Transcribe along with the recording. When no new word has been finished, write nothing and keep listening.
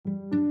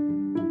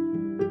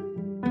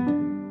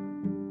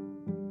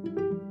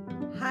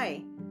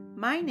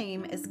My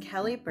name is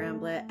Kelly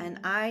Bramblett, and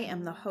I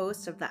am the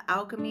host of the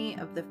Alchemy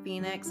of the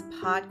Phoenix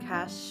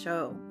podcast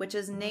show, which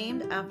is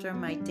named after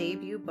my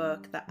debut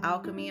book, The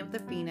Alchemy of the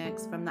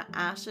Phoenix, From the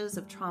Ashes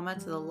of Trauma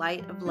to the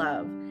Light of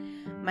Love.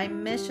 My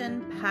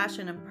mission,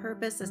 passion, and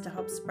purpose is to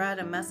help spread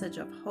a message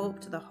of hope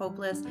to the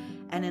hopeless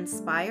and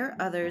inspire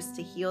others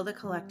to heal the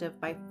collective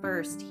by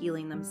first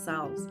healing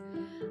themselves.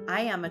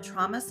 I am a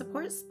trauma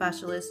support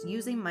specialist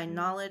using my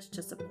knowledge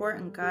to support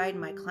and guide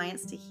my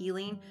clients to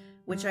healing,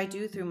 which I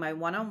do through my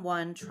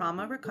one-on-one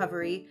trauma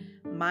recovery,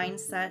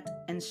 mindset,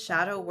 and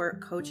shadow work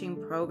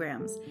coaching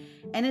programs.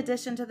 In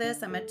addition to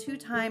this, I'm a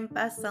 2-time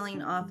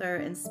best-selling author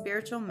and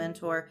spiritual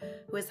mentor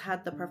who has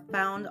had the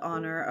profound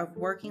honor of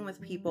working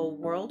with people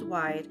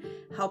worldwide,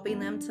 helping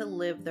them to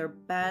live their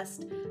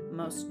best,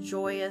 most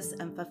joyous,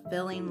 and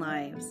fulfilling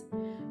lives.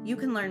 You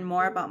can learn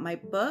more about my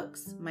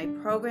books, my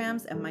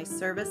programs, and my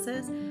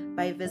services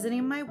by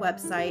visiting my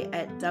website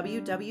at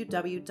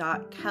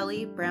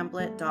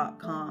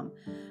www.kellybramblett.com.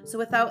 So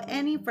without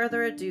any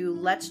further ado,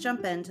 let's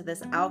jump into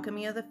this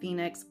Alchemy of the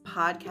Phoenix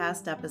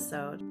podcast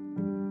episode.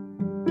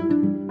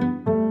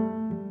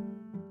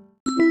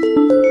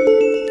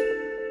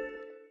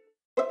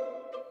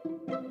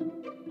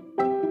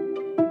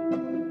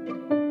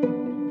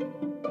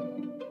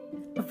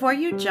 Before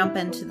you jump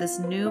into this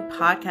new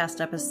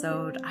podcast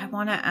episode, I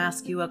want to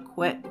ask you a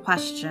quick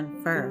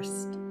question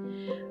first.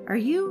 Are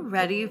you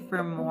ready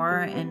for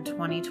more in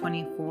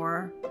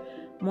 2024?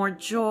 More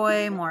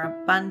joy, more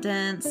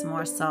abundance,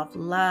 more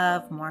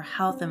self-love, more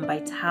health and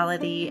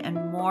vitality,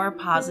 and more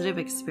positive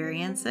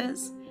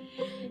experiences?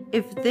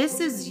 If this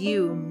is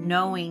you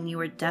knowing you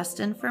are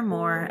destined for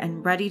more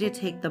and ready to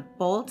take the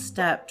bold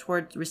step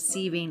towards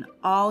receiving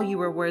all you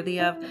are worthy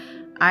of,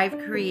 I've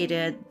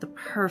created the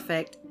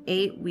perfect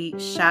 8-week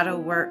shadow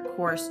work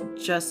course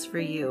just for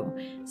you,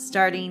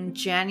 starting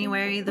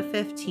January the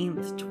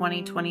 15th,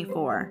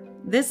 2024.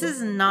 This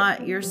is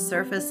not your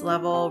surface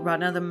level,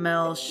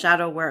 run-of-the-mill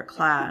shadow work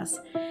class.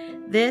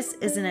 This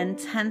is an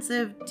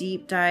intensive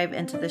deep dive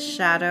into the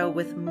shadow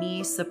with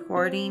me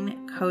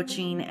supporting,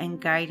 coaching, and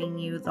guiding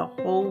you the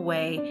whole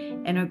way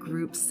in a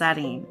group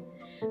setting.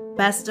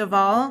 Best of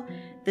all,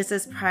 this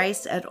is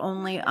priced at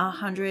only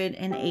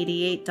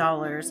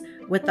 $188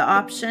 with the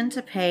option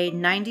to pay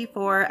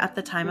 $94 at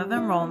the time of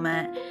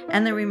enrollment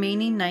and the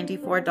remaining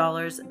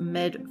 $94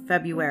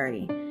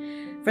 mid-February.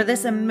 For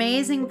this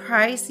amazing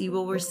price, you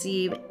will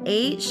receive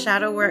 8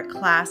 shadow work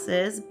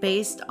classes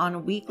based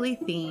on weekly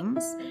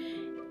themes,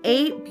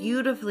 8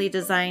 beautifully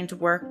designed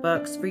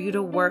workbooks for you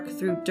to work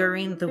through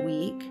during the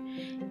week,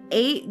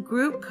 8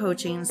 group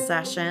coaching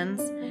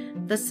sessions,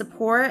 the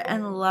support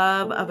and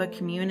love of a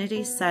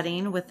community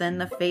setting within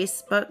the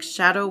Facebook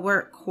Shadow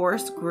Work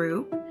course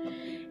group,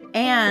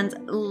 and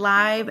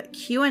live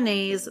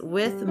Q&As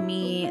with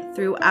me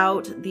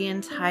throughout the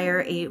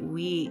entire 8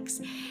 weeks.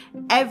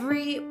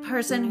 Every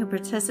person who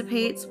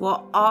participates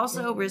will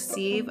also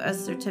receive a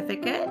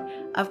certificate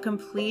of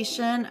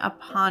completion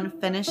upon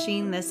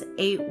finishing this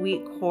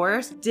 8-week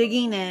course,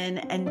 digging in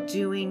and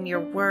doing your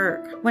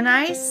work. When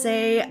I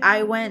say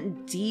I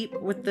went deep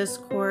with this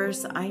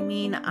course, I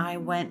mean I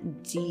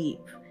went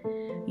deep.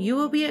 You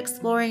will be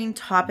exploring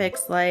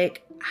topics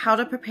like how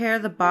to prepare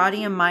the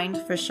body and mind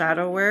for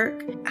shadow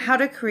work, how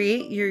to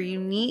create your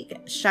unique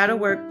shadow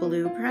work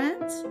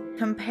blueprint,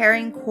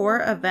 comparing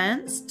core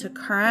events to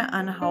current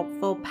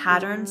unhelpful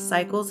patterns,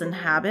 cycles, and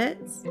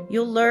habits.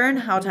 You'll learn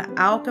how to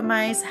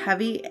alchemize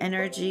heavy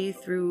energy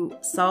through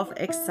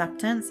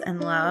self-acceptance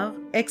and love,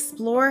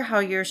 explore how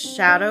your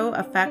shadow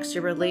affects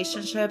your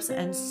relationships,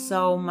 and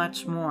so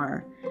much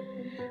more.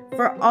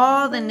 For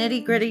all the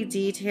nitty-gritty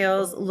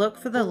details, look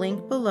for the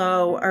link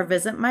below or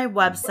visit my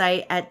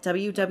website at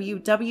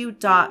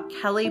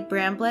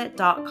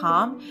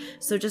www.kellybramblett.com.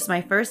 So just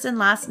my first and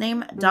last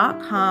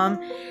name.com,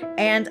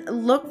 and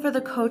look for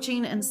the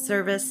coaching and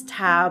service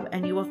tab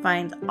and you will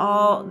find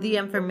all the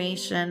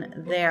information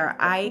there.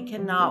 I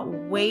cannot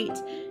wait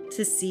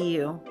to see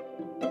you.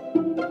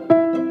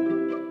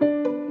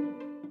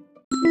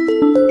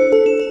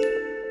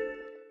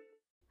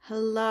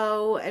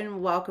 Hello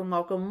and welcome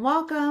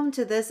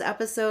to this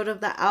episode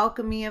of the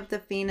Alchemy of the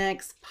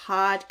Phoenix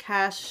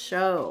podcast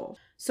show.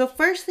 So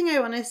first thing I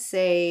want to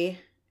say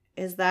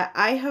is that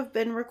I have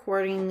been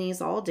recording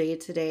these all day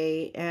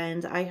today,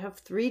 and I have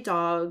 3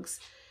 dogs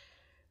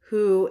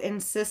who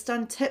insist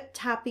on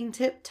tip-tapping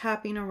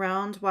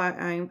around while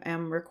I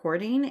am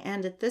recording,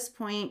 and at this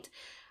point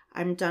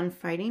I'm done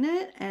fighting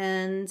it,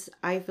 and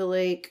I feel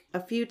like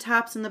a few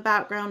taps in the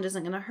background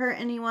isn't going to hurt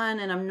anyone,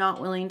 and I'm not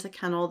willing to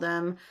kennel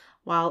them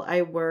while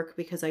I work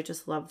because I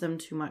just love them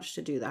too much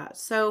to do that.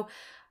 So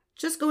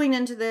just going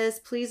into this,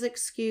 please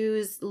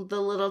excuse the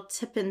little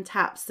tip and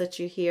taps that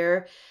you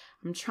hear.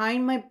 I'm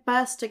trying my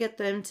best to get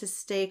them to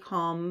stay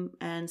calm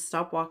and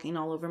stop walking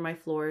all over my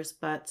floors,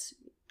 but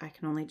I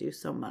can only do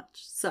so much.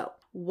 So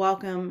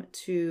welcome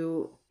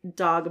to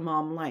dog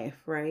mom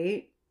life,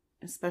 right?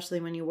 Especially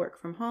when you work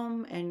from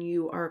home and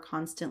you are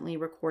constantly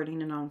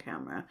recording and on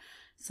camera.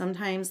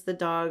 Sometimes the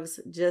dogs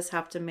just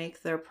have to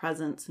make their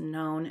presence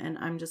known, and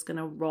I'm just going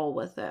to roll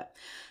with it.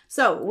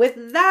 So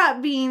with that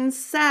being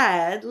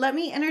said, let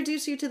me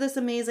introduce you to this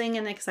amazing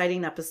and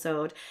exciting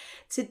episode.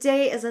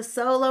 Today is a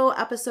solo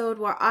episode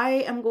where I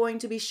am going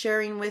to be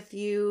sharing with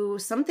you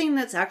something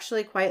that's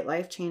actually quite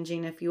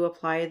life-changing if you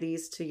apply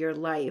these to your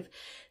life.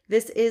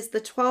 This is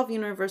the 12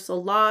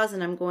 universal laws,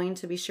 and I'm going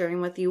to be sharing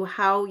with you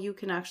how you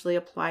can actually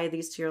apply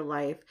these to your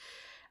life.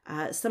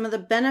 Some of the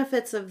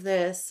benefits of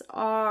this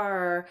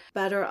are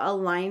better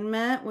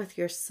alignment with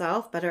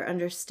yourself, better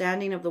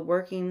understanding of the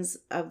workings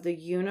of the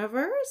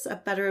universe, a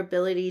better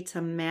ability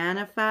to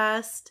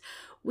manifest.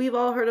 We've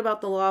all heard about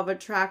the law of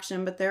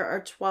attraction, but there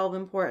are 12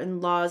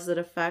 important laws that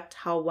affect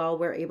how well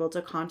we're able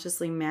to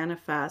consciously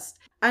manifest.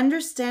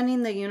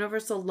 Understanding the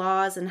universal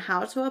laws and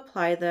how to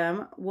apply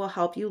them will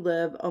help you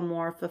live a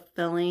more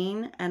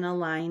fulfilling and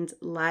aligned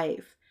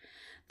life.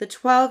 The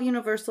 12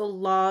 universal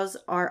laws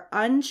are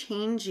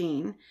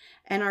unchanging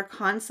and are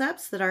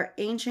concepts that our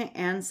ancient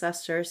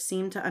ancestors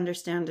seem to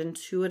understand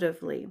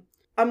intuitively.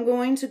 I'm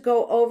going to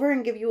go over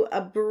and give you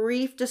a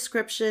brief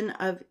description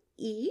of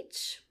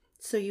each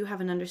so you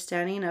have an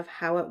understanding of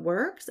how it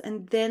works,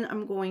 and then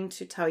I'm going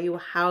to tell you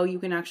how you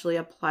can actually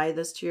apply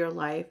this to your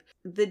life.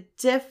 The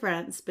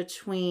difference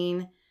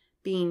between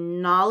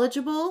being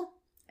knowledgeable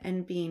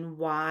and being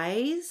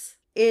wise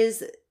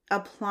is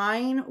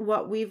applying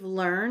what we've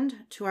learned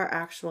to our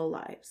actual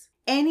lives.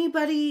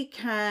 Anybody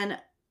can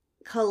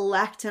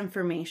collect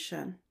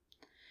information.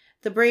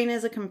 The brain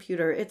is a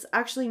computer. It's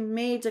actually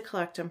made to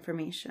collect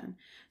information.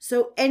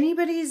 So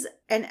anybody's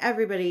and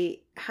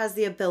everybody has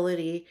the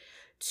ability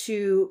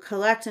to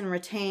collect and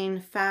retain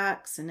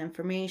facts and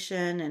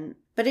information,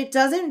 but it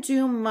doesn't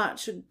do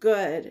much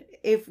good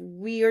if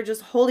we are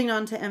just holding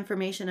on to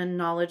information and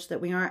knowledge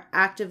that we aren't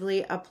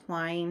actively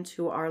applying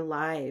to our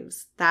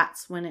lives.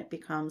 That's when it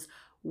becomes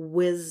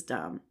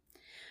wisdom.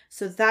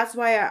 So that's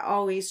why I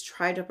always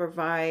try to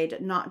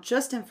provide not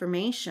just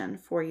information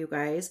for you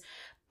guys,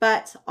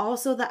 but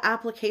also the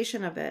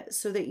application of it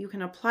so that you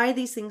can apply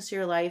these things to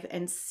your life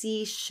and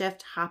see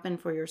shift happen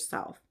for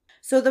yourself.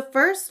 So the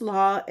first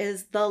law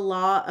is the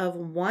law of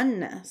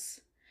oneness.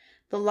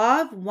 The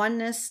law of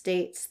oneness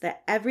states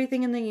that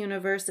everything in the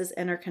universe is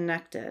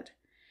interconnected.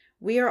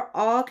 We are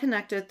all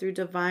connected through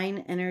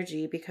divine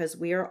energy because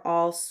we are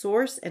all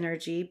source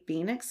energy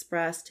being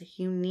expressed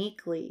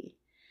uniquely.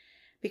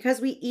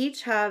 Because we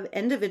each have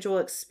individual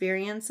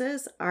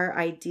experiences, our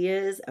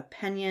ideas,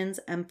 opinions,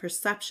 and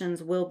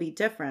perceptions will be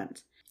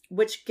different,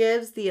 which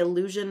gives the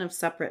illusion of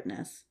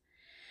separateness.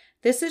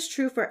 This is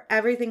true for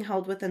everything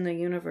held within the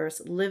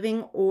universe,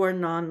 living or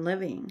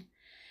non-living.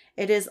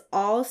 It is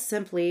all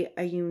simply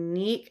a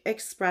unique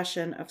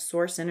expression of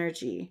source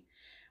energy.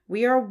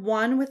 We are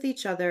one with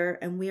each other,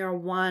 and we are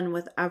one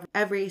with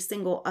every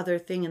single other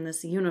thing in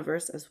this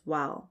universe as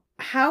well.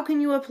 How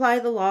can you apply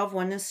the law of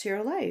oneness to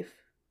your life?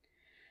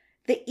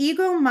 The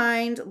ego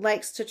mind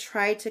likes to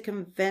try to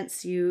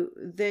convince you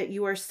that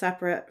you are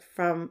separate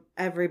from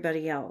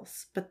everybody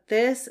else, but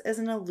this is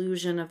an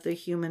illusion of the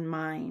human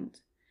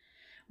mind.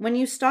 When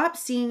you stop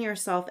seeing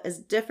yourself as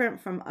different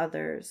from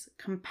others,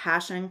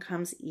 compassion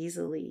comes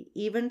easily,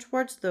 even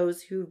towards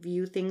those who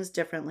view things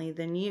differently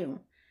than you.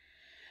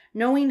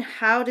 Knowing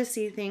how to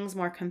see things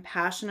more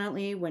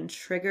compassionately when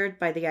triggered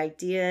by the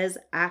ideas,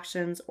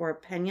 actions, or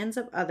opinions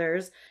of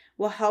others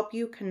will help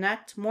you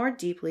connect more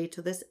deeply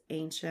to this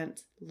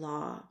ancient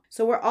law.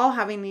 So we're all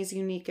having these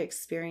unique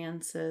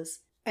experiences,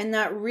 and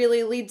that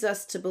really leads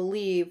us to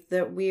believe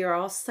that we are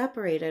all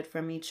separated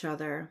from each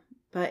other.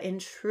 But in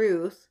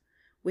truth,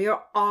 we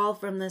are all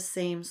from the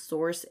same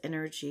source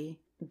energy,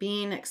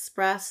 being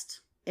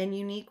expressed in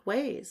unique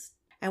ways.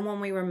 And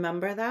when we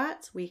remember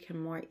that, we can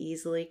more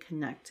easily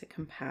connect to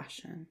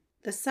compassion.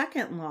 The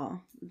second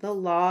law, the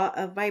law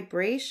of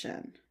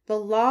vibration. The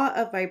law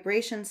of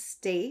vibration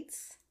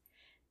states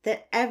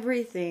that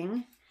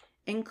everything,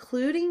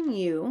 including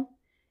you,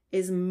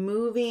 is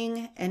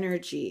moving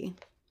energy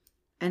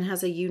and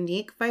has a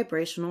unique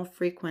vibrational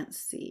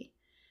frequency.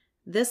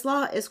 This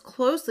law is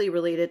closely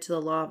related to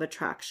the law of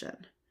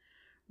attraction.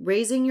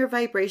 Raising your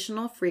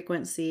vibrational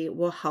frequency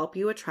will help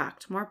you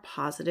attract more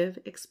positive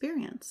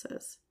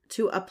experiences.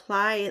 To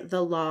apply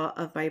the law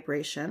of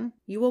vibration,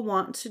 you will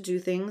want to do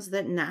things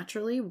that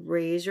naturally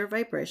raise your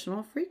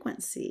vibrational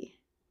frequency.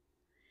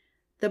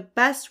 The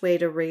best way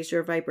to raise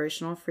your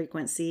vibrational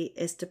frequency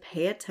is to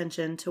pay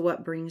attention to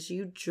what brings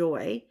you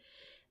joy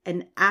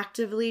and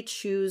actively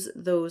choose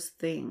those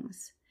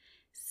things.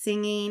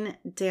 Singing,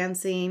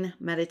 dancing,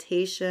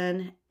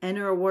 meditation,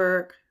 inner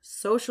work,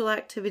 social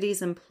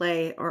activities, and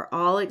play are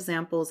all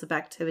examples of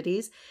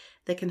activities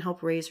that can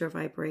help raise your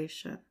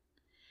vibration.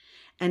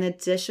 In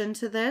addition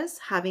to this,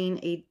 having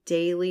a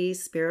daily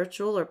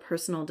spiritual or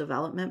personal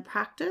development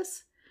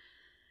practice,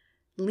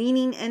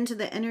 leaning into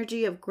the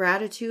energy of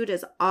gratitude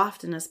as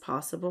often as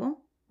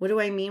possible. What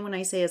do I mean when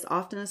I say as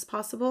often as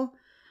possible?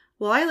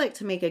 Well, I like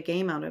to make a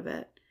game out of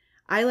it.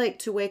 I like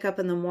to wake up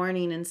in the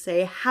morning and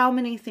say, how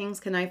many things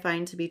can I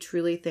find to be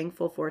truly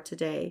thankful for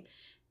today?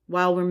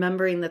 While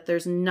remembering that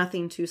there's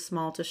nothing too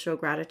small to show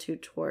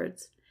gratitude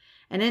towards.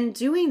 And in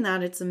doing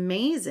that, it's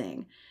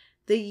amazing.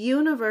 The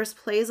universe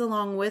plays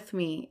along with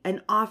me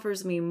and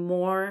offers me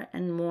more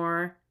and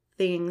more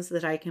things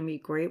that I can be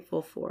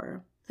grateful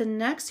for. The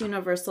next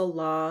universal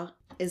law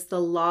is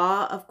the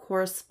law of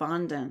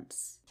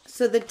correspondence.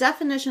 So the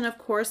definition of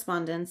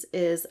correspondence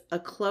is a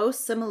close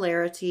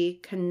similarity,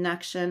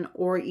 connection,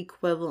 or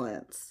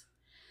equivalence.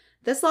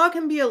 This law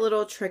can be a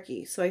little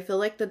tricky, so I feel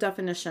like the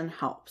definition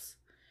helps.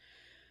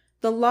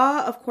 The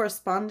law of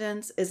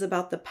correspondence is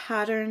about the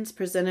patterns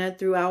presented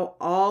throughout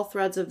all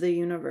threads of the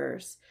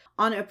universe.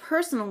 On a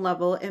personal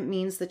level, it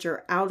means that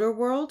your outer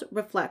world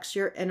reflects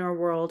your inner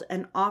world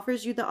and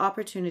offers you the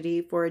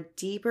opportunity for a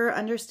deeper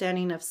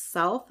understanding of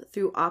self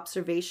through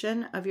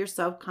observation of your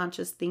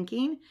subconscious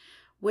thinking,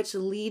 which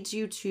leads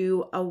you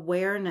to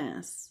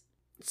awareness.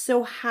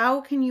 So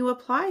how can you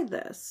apply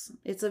this?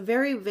 It's a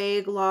very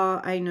vague law.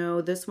 I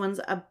know this one's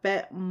a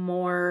bit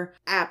more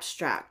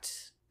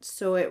abstract,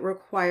 so it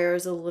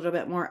requires a little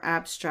bit more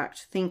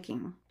abstract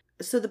thinking.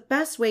 So the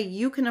best way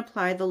you can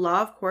apply the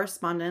law of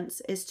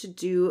correspondence is to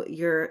do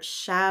your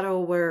shadow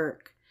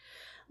work.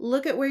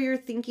 Look at where your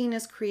thinking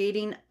is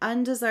creating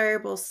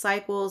undesirable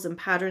cycles and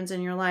patterns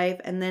in your life,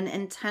 and then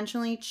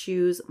intentionally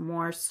choose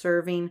more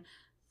serving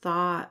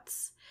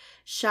thoughts.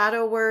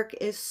 Shadow work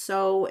is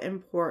so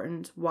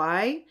important.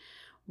 Why?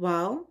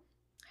 Well,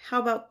 how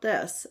about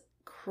this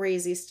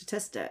crazy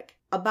statistic?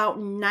 About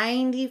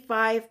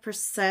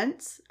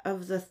 95%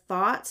 of the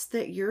thoughts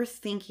that you're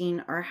thinking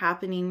are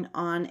happening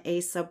on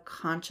a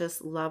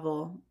subconscious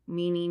level,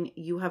 meaning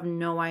you have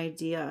no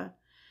idea.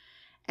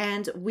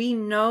 And we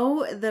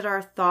know that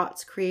our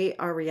thoughts create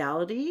our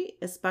reality,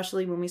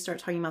 especially when we start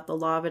talking about the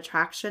law of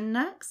attraction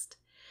next.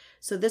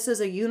 So this is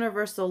a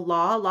universal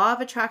law. Law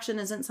of attraction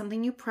isn't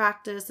something you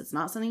practice. It's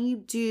not something you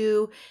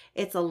do.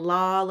 It's a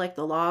law like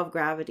the law of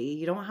gravity.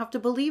 You don't have to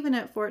believe in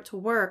it for it to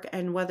work.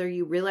 And whether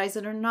you realize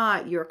it or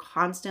not, you're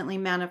constantly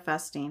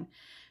manifesting.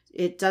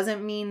 It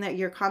doesn't mean that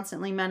you're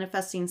constantly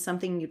manifesting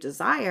something you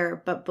desire,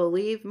 but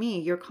believe me,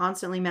 you're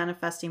constantly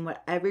manifesting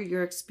whatever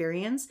your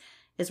experience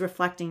is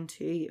reflecting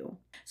to you.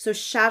 So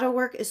shadow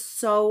work is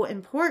so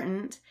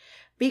important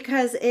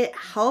because it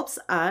helps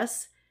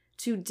us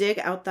to dig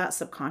out that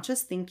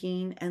subconscious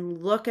thinking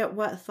and look at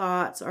what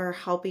thoughts are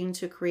helping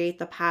to create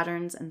the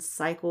patterns and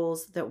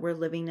cycles that we're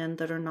living in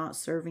that are not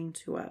serving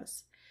to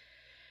us.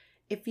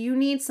 If you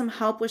need some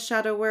help with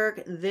shadow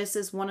work, this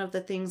is one of the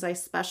things I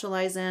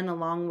specialize in,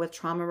 along with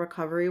trauma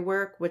recovery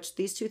work, which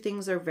these two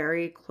things are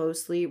very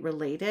closely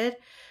related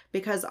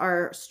because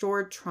our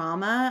stored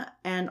trauma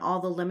and all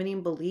the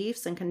limiting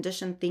beliefs and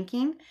conditioned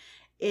thinking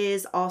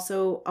is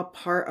also a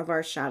part of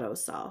our shadow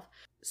self.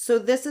 So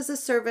this is a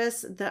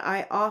service that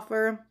I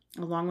offer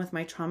along with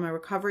my trauma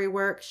recovery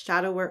work,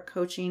 shadow work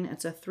coaching.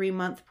 It's a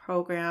 3-month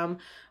program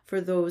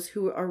for those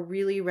who are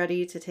really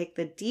ready to take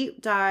the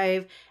deep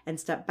dive and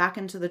step back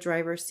into the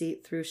driver's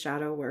seat through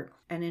shadow work.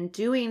 And in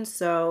doing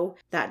so,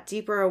 that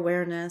deeper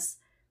awareness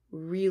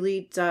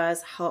really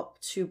does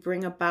help to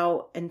bring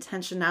about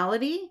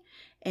intentionality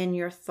in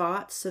your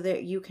thoughts so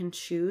that you can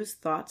choose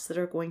thoughts that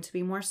are going to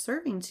be more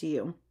serving to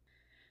you.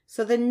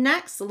 So the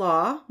next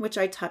law, which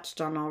I touched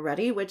on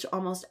already, which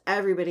almost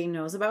everybody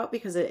knows about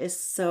because it is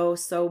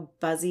so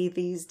buzzy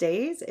these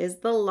days, is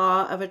the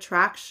law of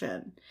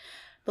attraction.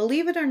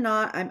 Believe it or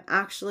not, I'm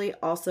actually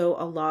also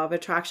a law of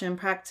attraction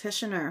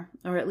practitioner,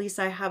 or at least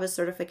I have a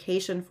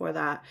certification for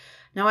that.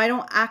 Now, I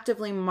don't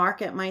actively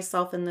market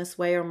myself in this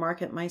way or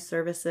market my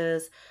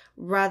services.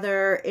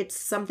 Rather, it's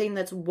something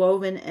that's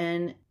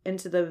woven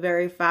into the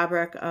very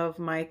fabric of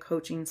my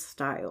coaching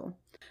style.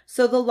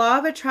 So the law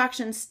of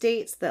attraction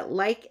states that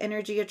like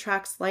energy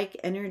attracts like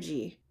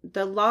energy.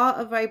 The law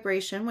of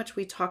vibration, which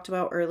we talked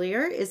about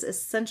earlier, is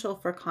essential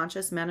for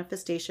conscious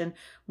manifestation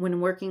when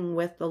working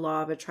with the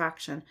law of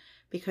attraction,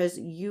 because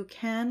you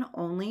can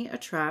only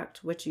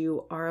attract what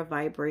you are a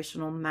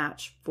vibrational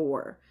match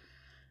for.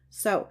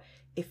 So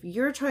if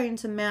you're trying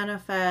to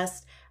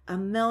manifest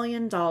 $1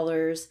 million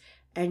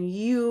and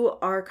you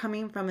are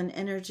coming from an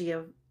energy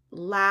of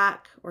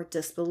lack or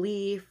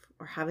disbelief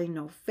or having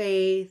no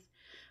faith,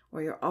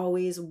 or you're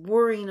always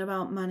worrying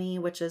about money,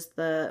 which is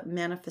the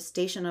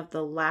manifestation of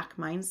the lack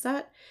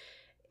mindset,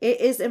 it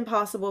is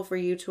impossible for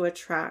you to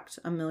attract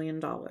 $1 million.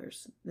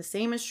 The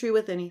same is true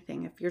with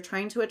anything. If you're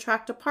trying to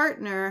attract a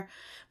partner,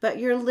 but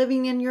you're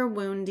living in your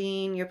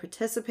wounding, you're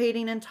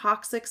participating in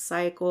toxic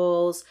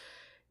cycles,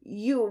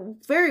 you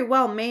very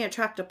well may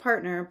attract a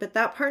partner, but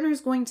that partner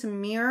is going to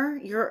mirror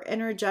your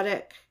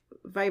energetic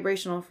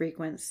vibrational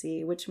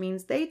frequency, which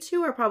means they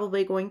too are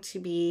probably going to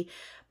be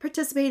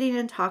participating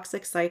in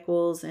toxic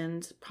cycles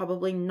and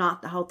probably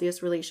not the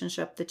healthiest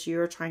relationship that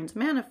you're trying to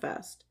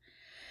manifest.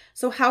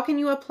 So how can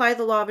you apply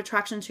the law of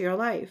attraction to your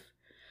life?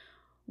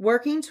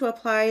 Working to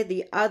apply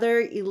the other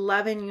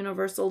 11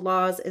 universal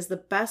laws is the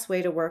best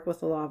way to work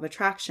with the law of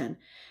attraction.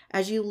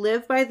 As you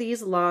live by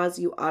these laws,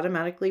 you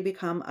automatically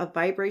become a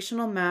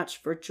vibrational match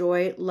for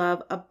joy,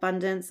 love,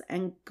 abundance,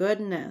 and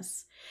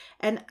goodness.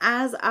 And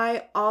as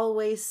I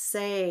always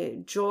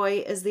say,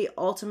 joy is the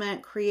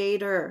ultimate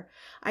creator.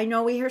 I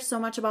know we hear so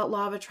much about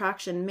law of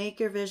attraction. Make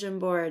your vision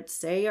board,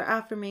 say your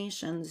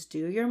affirmations,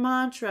 do your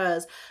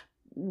mantras,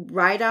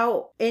 write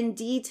out in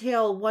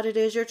detail what it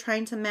is you're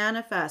trying to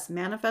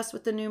manifest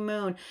with the new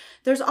moon.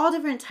 There's all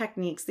different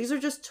techniques. These are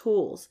just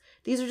tools.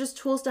 These are just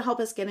tools to help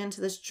us get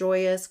into this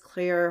joyous,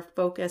 clear,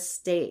 focused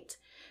state.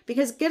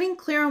 Because getting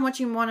clear on what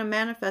you want to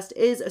manifest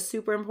is a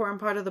super important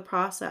part of the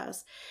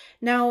process.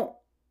 Now,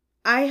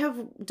 I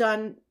have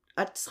done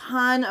a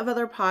ton of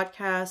other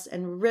podcasts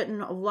and written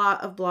a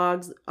lot of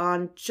blogs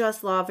on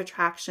just law of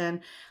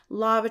attraction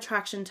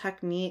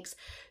techniques.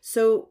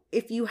 So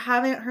if you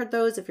haven't heard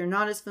those, if you're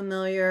not as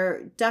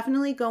familiar,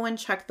 definitely go and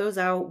check those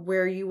out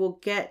where you will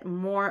get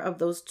more of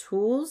those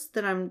tools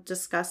that I'm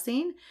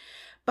discussing.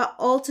 But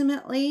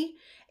ultimately,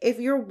 if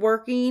you're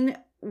working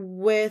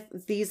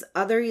with these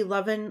other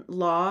 11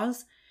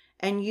 laws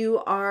and you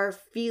are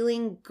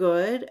feeling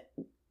good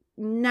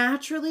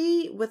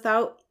naturally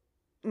without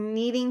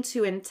needing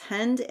to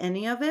intend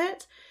any of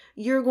it,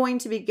 you're going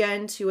to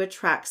begin to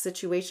attract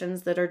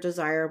situations that are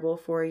desirable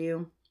for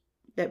you,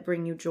 that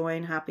bring you joy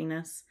and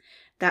happiness.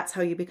 That's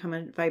how you become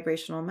a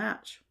vibrational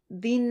match.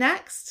 The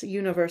next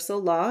universal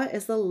law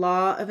is the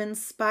law of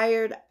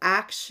inspired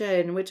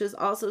action, which is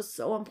also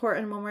so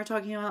important when we're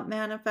talking about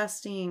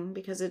manifesting,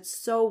 because it's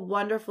so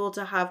wonderful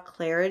to have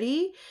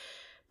clarity.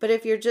 But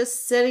if you're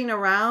just sitting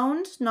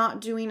around not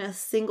doing a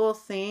single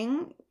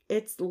thing,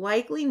 it's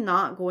likely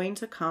not going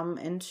to come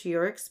into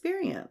your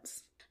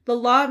experience. The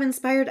law of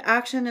inspired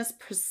action is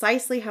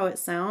precisely how it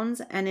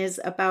sounds and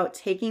is about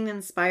taking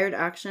inspired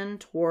action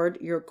toward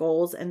your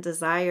goals and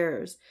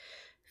desires.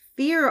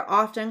 Fear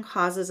often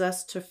causes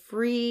us to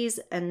freeze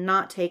and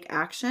not take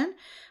action,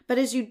 but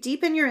as you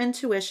deepen your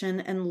intuition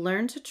and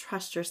learn to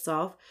trust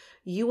yourself,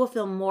 you will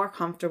feel more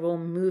comfortable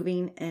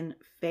moving in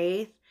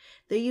faith.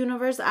 The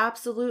universe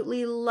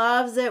absolutely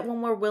loves it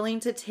when we're willing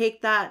to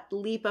take that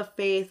leap of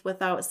faith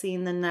without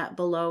seeing the net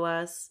below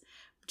us,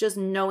 just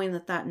knowing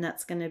that that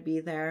net's going to be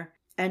there,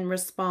 and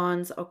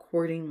responds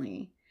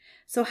accordingly.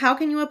 So how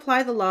can you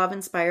apply the law of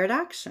inspired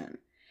action?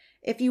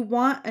 If you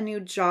want a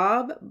new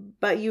job,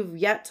 but you've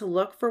yet to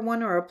look for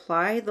one or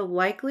apply, the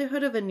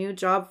likelihood of a new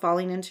job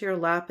falling into your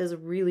lap is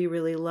really,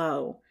 really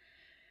low.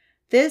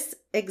 This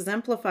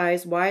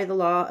exemplifies why the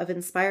law of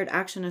inspired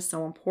action is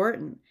so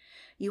important.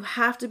 You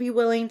have to be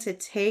willing to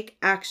take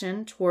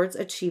action towards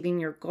achieving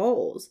your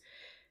goals.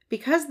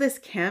 Because this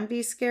can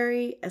be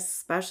scary,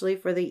 especially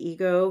for the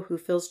ego who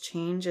feels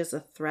change as a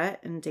threat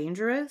and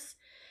dangerous,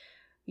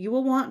 you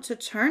will want to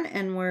turn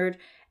inward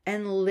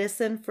and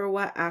listen for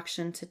what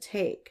action to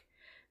take.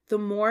 The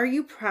more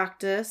you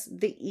practice,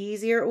 the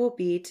easier it will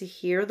be to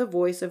hear the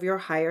voice of your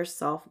higher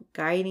self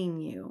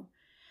guiding you.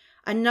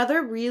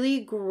 Another really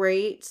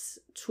great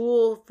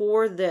tool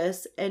for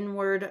this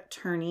inward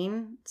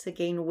turning to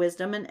gain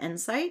wisdom and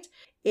insight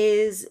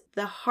is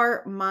the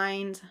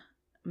heart-mind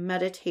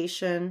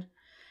meditation.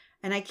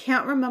 And I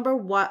can't remember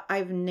what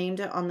I've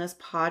named it on this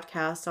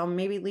podcast. I'll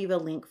maybe leave a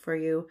link for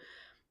you.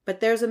 But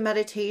there's a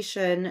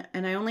meditation,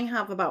 and I only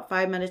have about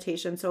 5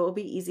 meditations, so it will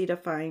be easy to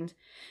find,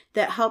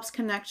 that helps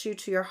connect you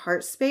to your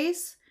heart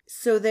space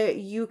so that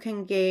you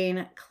can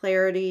gain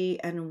clarity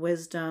and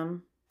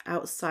wisdom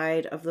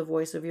outside of the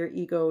voice of your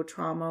ego,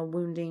 trauma,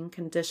 wounding,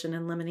 condition,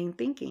 and limiting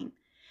thinking.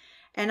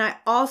 And I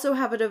also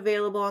have it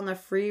available on the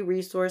free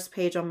resource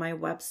page on my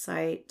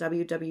website,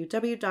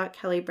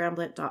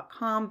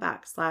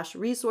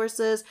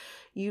 www.kellybramblett.com/resources.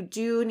 You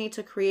do need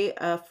to create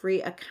a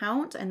free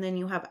account, and then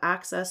you have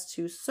access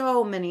to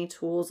so many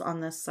tools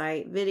on this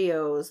site,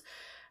 videos,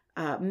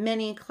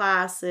 mini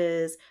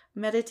classes,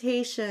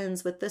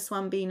 meditations, with this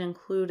one being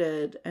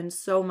included, and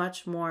so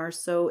much more.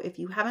 So if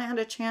you haven't had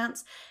a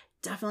chance,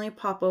 definitely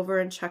pop over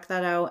and check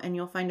that out, and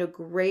you'll find a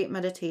great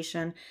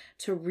meditation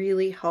to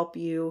really help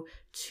you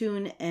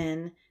tune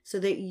in so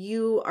that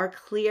you are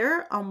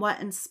clear on what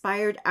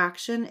inspired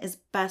action is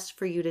best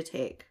for you to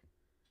take.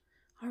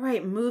 All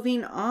right,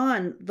 moving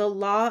on. The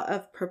law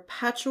of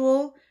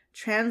perpetual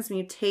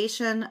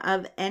transmutation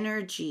of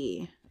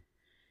energy.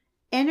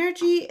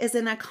 Energy is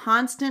in a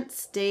constant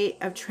state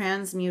of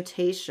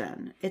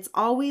transmutation. It's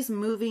always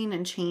moving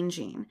and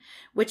changing,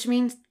 which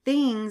means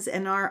things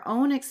in our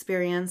own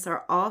experience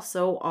are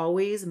also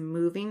always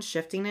moving,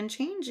 shifting, and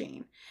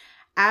changing.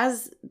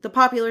 As the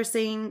popular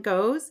saying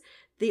goes,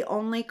 the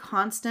only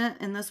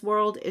constant in this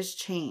world is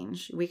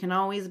change. We can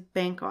always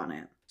bank on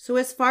it. So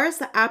as far as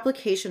the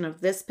application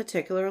of this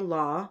particular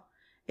law,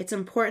 it's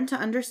important to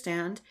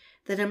understand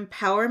that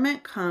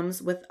empowerment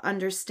comes with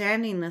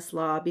understanding this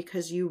law,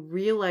 because you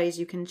realize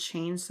you can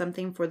change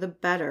something for the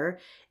better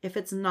if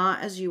it's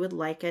not as you would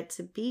like it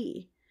to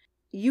be.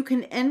 You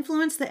can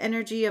influence the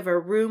energy of a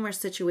room or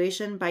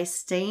situation by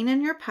staying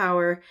in your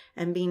power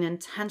and being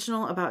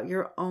intentional about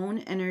your own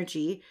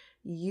energy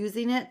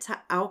using it to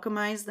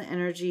alchemize the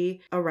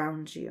energy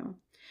around you.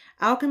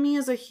 Alchemy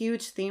is a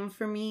huge theme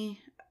for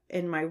me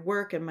in my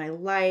work and my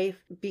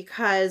life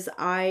because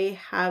I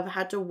have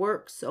had to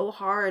work so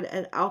hard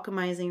at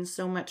alchemizing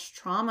so much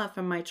trauma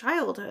from my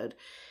childhood.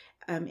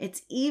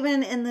 It's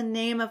even in the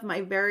name of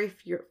my very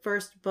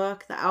first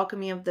book, The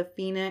Alchemy of the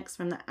Phoenix,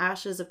 From the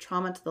Ashes of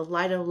Trauma to the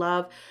Light of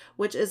Love,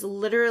 which is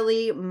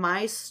literally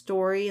my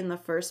story in the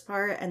first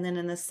part. And then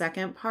in the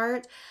second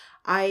part,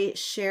 I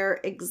share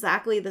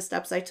exactly the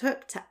steps I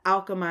took to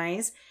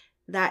alchemize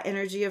that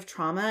energy of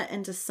trauma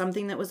into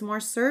something that was more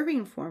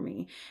serving for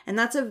me. And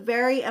that's a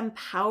very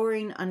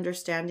empowering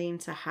understanding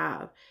to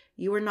have.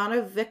 You are not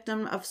a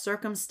victim of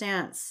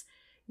circumstance.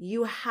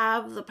 You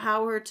have the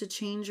power to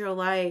change your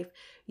life.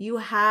 You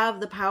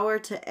have the power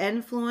to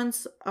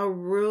influence a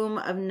room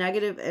of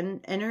negative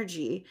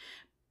energy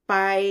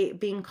by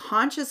being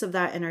conscious of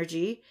that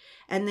energy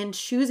and then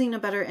choosing a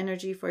better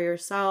energy for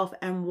yourself,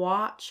 and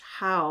watch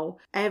how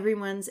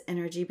everyone's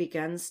energy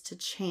begins to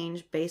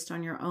change based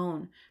on your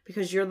own,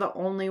 because you're the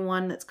only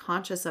one that's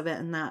conscious of it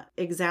in that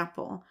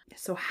example.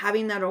 So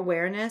having that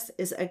awareness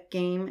is a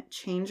game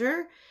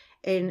changer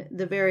in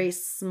the very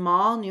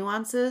small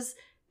nuances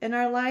in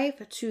our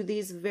life to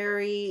these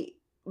very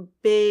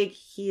big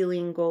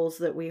healing goals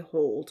that we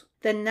hold.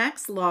 The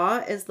next law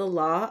is the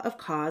law of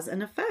cause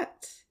and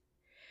effect.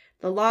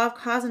 The law of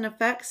cause and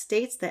effect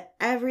states that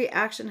every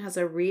action has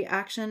a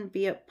reaction,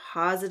 be it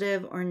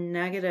positive or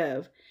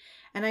negative.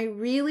 And I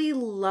really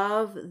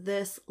love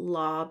this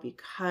law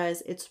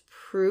because it's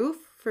proof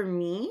for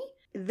me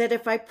that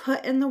if I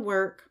put in the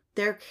work,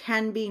 there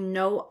can be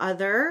no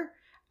other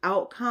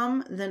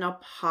outcome than a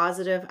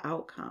positive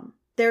outcome.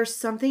 There's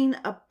something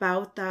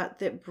about that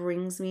that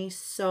brings me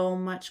so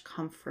much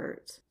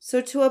comfort.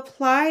 So to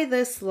apply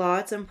this law,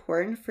 it's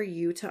important for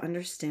you to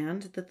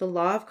understand that the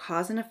law of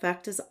cause and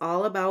effect is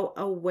all about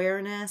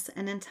awareness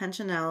and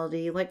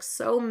intentionality, like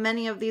so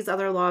many of these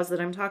other laws that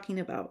I'm talking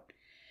about.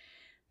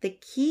 The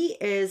key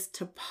is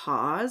to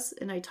pause,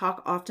 and I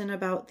talk often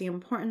about the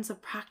importance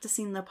of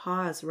practicing the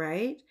pause,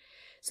 right?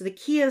 So the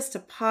key is to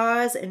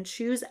pause and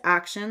choose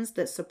actions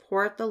that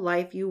support the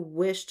life you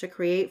wish to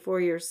create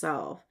for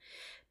yourself.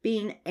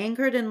 Being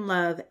anchored in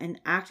love and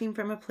acting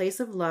from a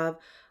place of love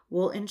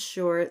will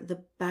ensure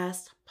the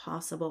best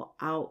possible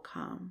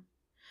outcome.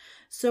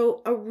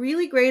 So a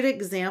really great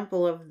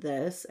example of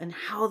this and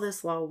how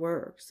this law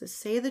works is,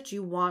 say that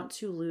you want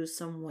to lose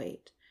some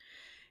weight.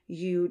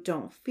 You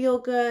don't feel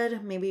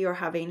good. Maybe you're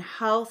having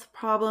health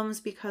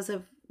problems because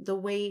of the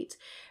weight.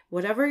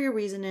 Whatever your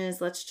reason is,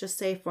 let's just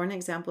say, for an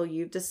example,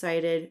 you've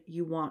decided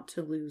you want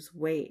to lose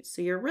weight.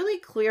 So you're really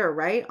clear,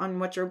 right, on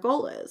what your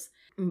goal is.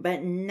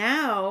 But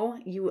now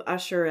you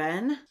usher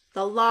in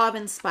the law of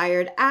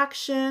inspired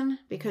action,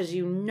 because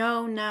you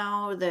know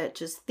now that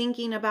just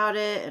thinking about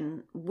it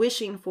and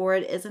wishing for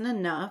it isn't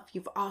enough.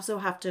 You also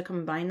have to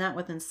combine that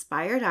with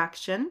inspired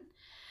action.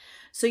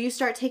 So you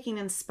start taking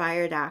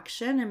inspired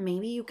action, and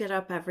maybe you get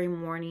up every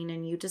morning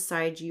and you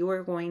decide you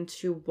are going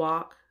to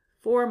walk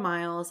 4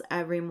 miles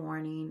every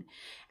morning,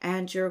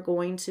 and you're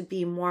going to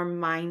be more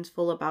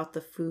mindful about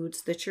the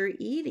foods that you're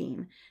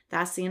eating.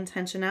 That's the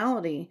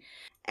intentionality.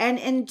 And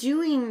in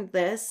doing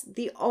this,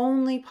 the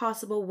only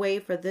possible way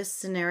for this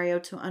scenario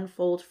to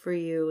unfold for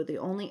you, the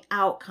only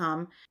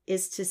outcome,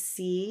 is to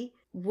see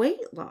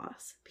weight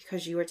loss,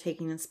 because you are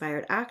taking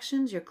inspired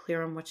actions, you're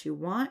clear on what you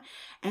want,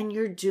 and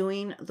you're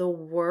doing the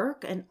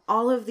work. And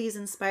all of these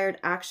inspired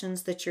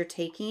actions that you're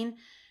taking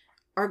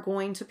are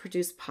going to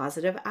produce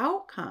positive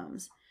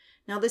outcomes.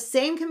 Now, the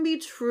same can be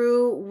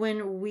true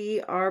when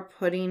we are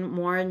putting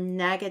more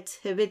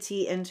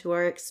negativity into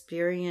our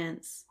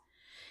experience.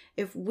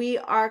 If we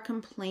are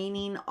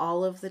complaining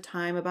all of the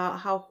time about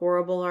how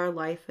horrible our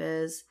life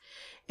is,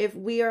 if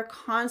we are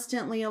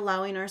constantly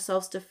allowing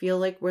ourselves to feel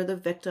like we're the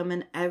victim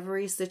in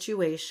every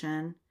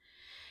situation,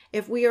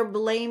 if we are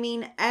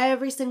blaming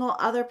every single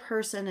other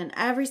person and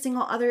every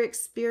single other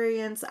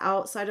experience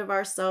outside of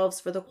ourselves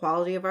for the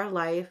quality of our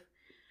life,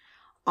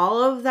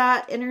 all of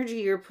that energy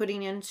you're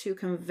putting into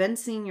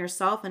convincing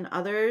yourself and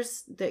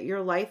others that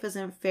your life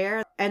isn't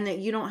fair and that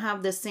you don't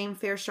have the same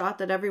fair shot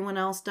that everyone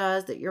else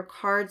does, that your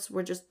cards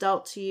were just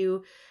dealt to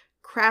you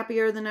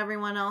crappier than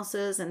everyone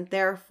else's, and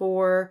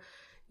therefore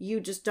you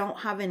just don't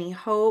have any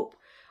hope.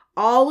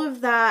 All of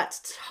that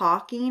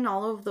talking,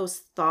 all of those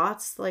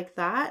thoughts like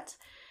that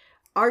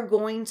are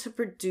going to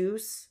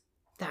produce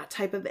that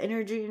type of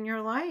energy in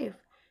your life.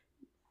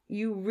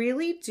 You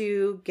really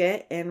do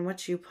get in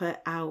what you put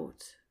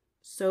out.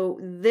 So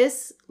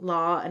this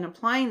law, and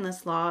applying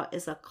this law,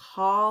 is a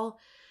call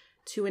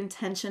to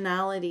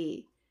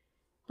intentionality.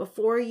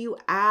 Before you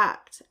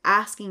act,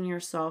 asking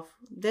yourself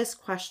this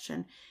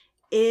question: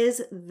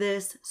 is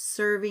this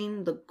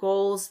serving the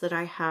goals that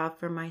I have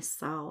for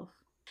myself?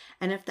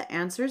 And if the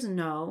answer is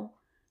no,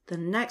 the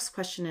next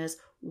question is,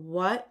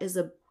 what is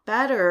a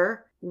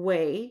better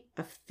way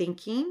of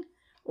thinking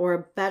or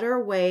a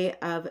better way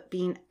of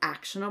being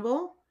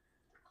actionable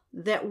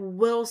that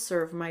will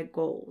serve my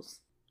goals?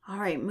 All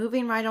right,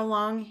 moving right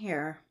along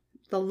here.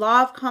 The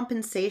law of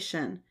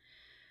compensation.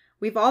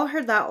 We've all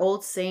heard that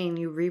old saying,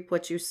 you reap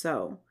what you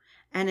sow,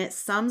 and it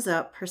sums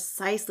up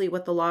precisely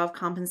what the law of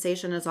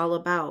compensation is all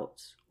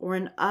about. Or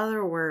in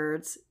other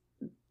words,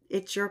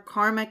 it's your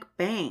karmic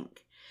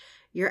bank.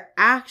 Your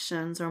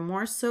actions, or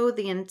more so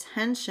the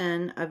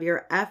intention of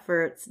your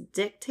efforts,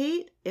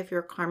 dictate if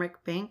your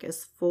karmic bank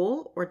is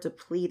full or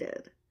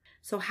depleted.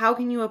 So how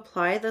can you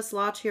apply this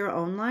law to your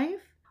own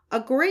life? A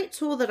great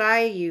tool that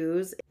I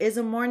use is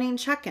a morning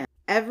check-in.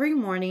 Every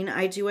morning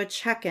I do a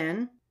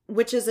check-in,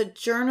 which is a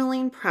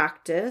journaling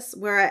practice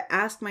where I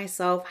ask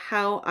myself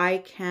how I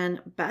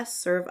can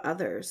best serve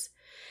others.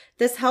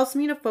 This helps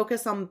me to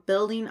focus on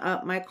building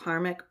up my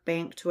karmic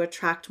bank to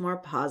attract more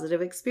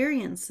positive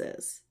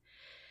experiences.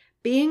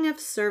 Being of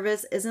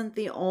service isn't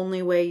the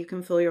only way you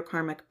can fill your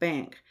karmic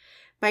bank.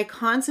 By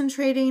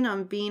concentrating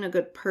on being a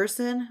good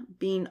person,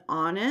 being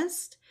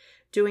honest,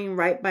 doing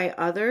right by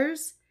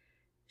others,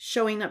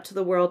 showing up to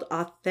the world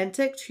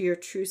authentic to your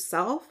true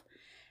self,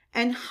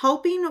 and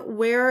helping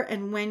where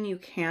and when you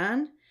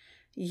can,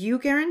 you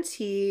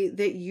guarantee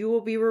that you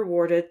will be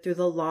rewarded through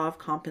the law of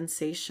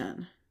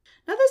compensation.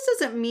 Now, this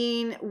doesn't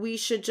mean we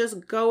should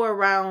just go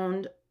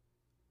around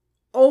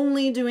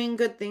only doing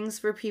good things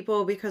for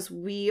people because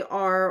we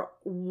are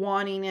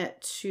wanting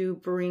it to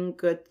bring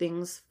good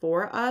things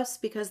for us,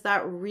 because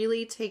that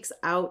really takes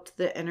out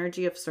the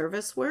energy of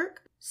service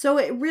work. So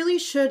it really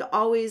should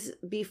always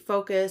be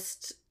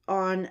focused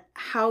on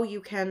how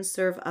you can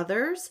serve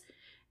others,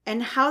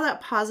 and how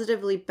that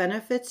positively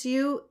benefits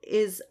you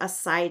is a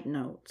side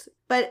note,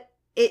 but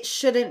it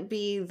shouldn't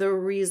be the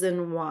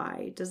reason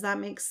why. Does that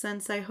make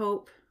sense, I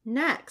hope?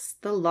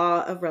 Next, the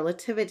law of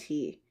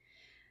relativity.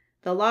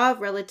 The law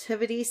of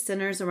relativity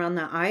centers around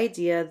the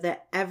idea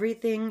that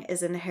everything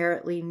is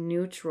inherently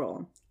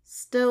neutral.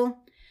 Still,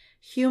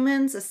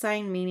 humans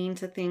assign meaning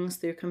to things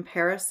through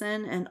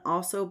comparison and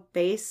also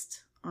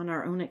based on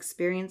our own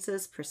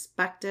experiences,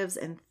 perspectives,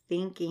 and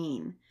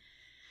thinking.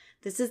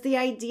 This is the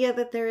idea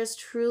that there is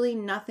truly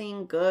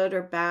nothing good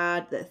or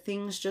bad, that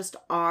things just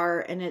are,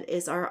 and it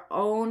is our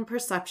own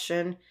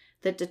perception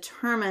that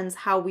determines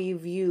how we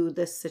view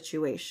this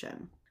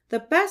situation. The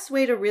best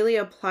way to really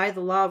apply the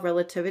law of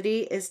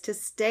relativity is to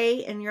stay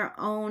in your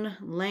own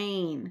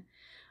lane.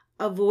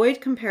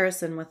 Avoid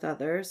comparison with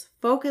others,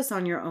 focus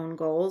on your own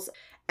goals,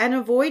 and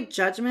avoid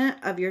judgment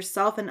of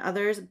yourself and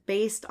others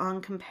based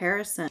on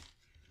comparison.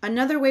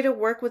 Another way to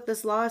work with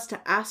this law is to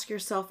ask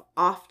yourself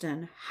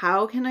often,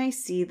 how can I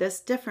see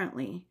this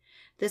differently?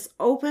 This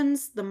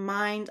opens the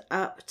mind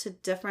up to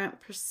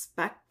different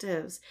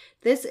perspectives.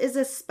 This is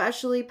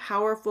especially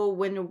powerful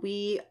when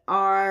we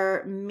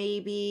are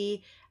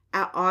maybe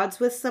at odds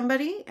with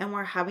somebody and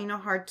we're having a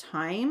hard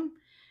time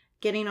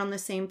getting on the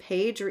same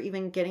page, or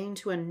even getting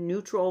to a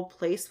neutral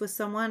place with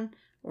someone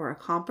or a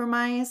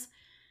compromise.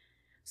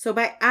 So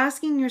by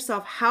asking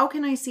yourself, how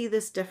can I see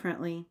this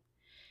differently?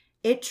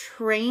 It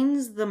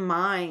trains the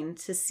mind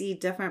to see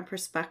different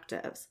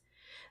perspectives.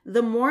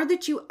 The more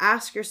that you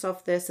ask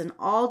yourself this in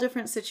all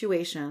different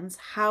situations,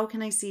 how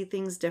can I see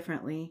things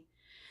differently?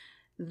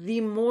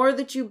 The more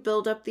that you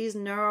build up these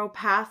neural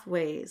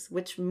pathways,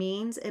 which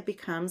means it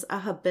becomes a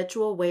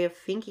habitual way of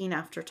thinking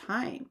after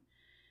time.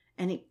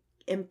 And it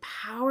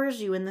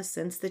empowers you in the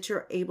sense that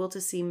you're able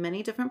to see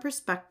many different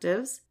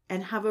perspectives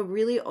and have a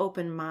really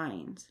open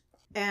mind.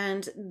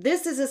 And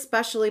this is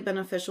especially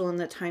beneficial in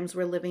the times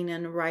we're living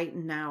in right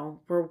now,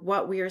 where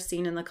what we are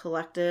seeing in the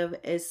collective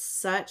is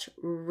such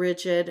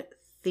rigid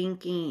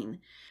thinking.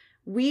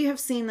 We have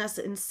seen this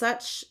in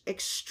such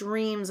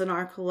extremes in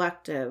our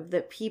collective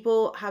that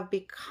people have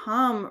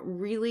become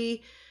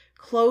really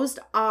closed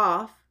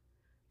off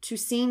to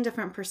seeing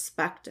different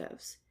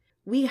perspectives.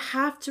 We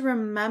have to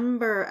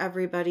remember,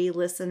 everybody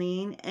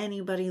listening,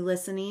 anybody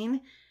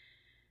listening,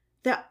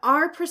 that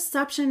our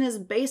perception is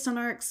based on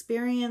our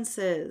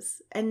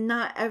experiences, and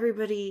not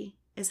everybody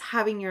is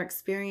having your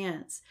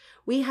experience.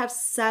 We have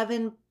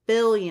 7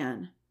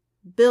 billion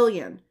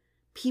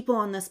people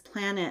on this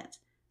planet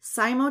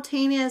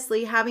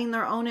simultaneously having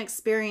their own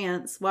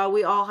experience while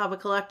we all have a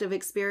collective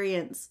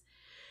experience.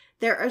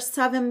 There are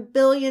 7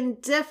 billion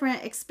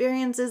different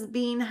experiences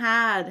being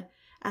had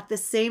at the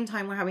same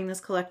time we're having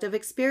this collective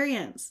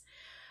experience.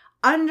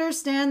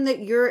 Understand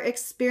that your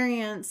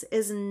experience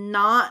is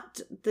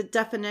not the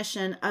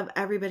definition of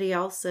everybody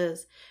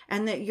else's,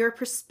 and that your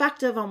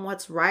perspective on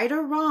what's right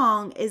or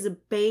wrong is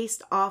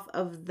based off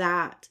of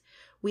that.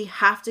 We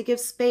have to give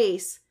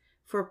space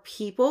for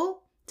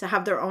people to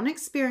have their own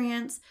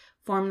experience,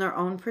 form their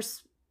own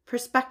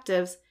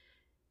perspectives,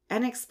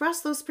 and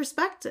express those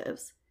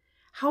perspectives.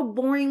 How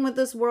boring would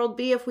this world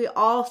be if we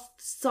all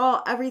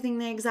saw everything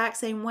the exact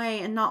same way?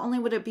 And not only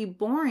would it be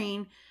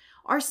boring,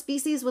 our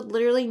species would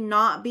literally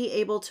not be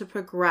able to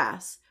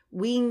progress.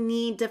 We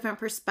need different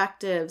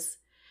perspectives.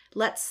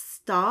 Let's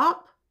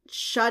stop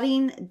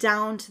shutting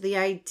down to the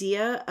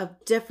idea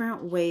of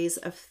different ways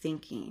of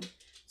thinking.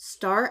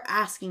 Start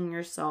asking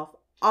yourself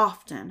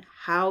often,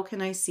 how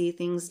can I see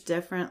things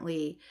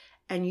differently?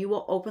 And you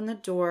will open the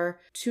door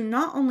to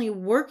not only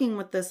working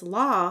with this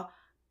law,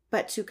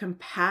 but to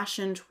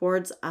compassion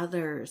towards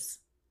others,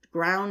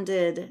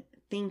 grounded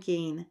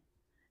thinking,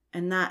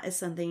 And that is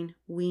something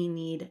we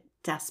need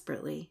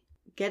desperately.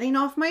 Getting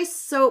off my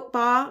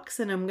soapbox,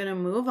 and I'm going to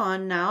move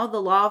on now,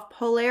 the law of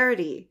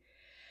polarity.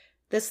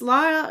 This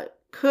law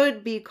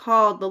could be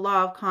called the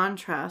law of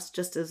contrast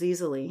just as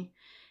easily.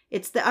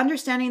 It's the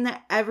understanding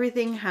that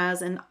everything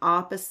has an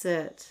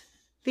opposite.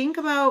 Think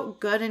about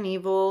good and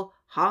evil,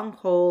 hot and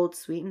cold,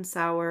 sweet and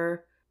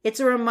sour. It's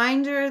a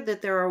reminder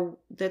that there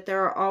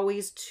are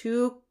always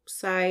two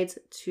sides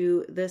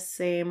to the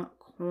same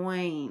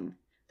coin.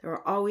 There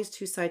are always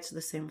two sides to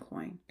the same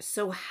coin.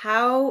 So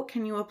how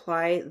can you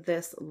apply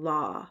this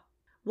law?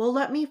 Well,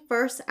 let me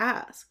first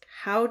ask,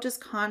 how does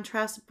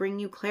contrast bring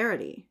you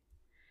clarity?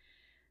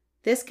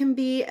 This can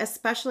be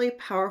especially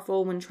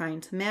powerful when trying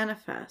to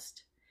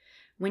manifest.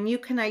 When you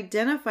can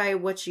identify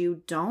what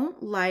you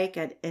don't like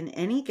in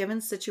any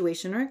given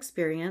situation or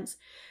experience,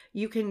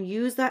 you can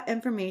use that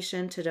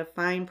information to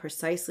define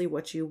precisely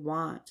what you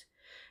want.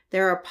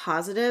 There are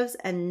positives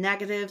and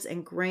negatives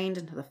ingrained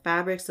into the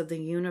fabrics of the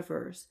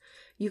universe.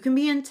 You can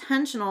be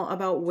intentional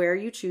about where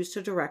you choose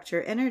to direct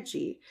your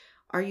energy.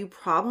 Are you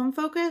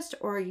problem-focused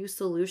or are you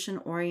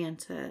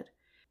solution-oriented?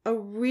 A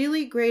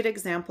really great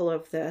example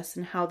of this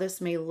and how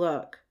this may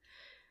look,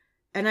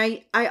 and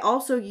I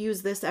also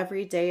use this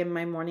every day in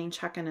my morning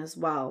check-in as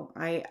well.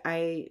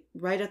 I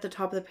write at the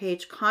top of the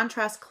page,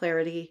 contrast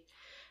clarity,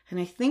 and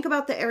I think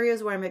about the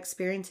areas where I'm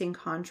experiencing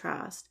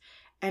contrast,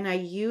 and I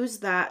use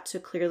that to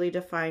clearly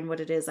define what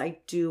it is I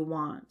do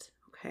want.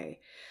 Okay,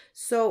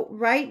 so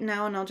right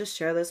now, and I'll just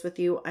share this with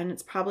you, and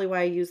it's probably why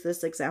I used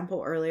this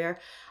example earlier,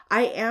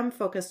 I am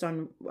focused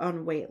on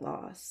weight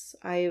loss.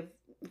 I've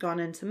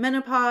gone into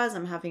menopause.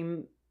 I'm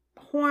having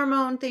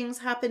hormone things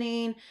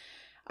happening.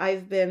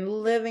 I've been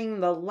living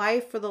the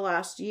life for the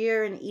last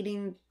year and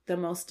eating the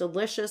most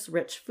delicious,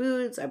 rich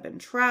foods. I've been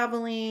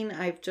traveling.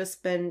 I've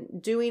just been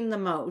doing the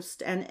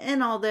most. And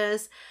in all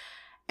this,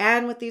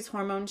 and with these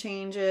hormone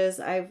changes,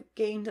 I've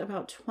gained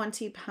about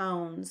 20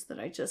 pounds that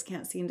I just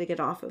can't seem to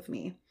get off of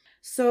me.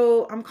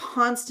 So I'm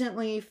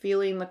constantly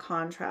feeling the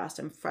contrast.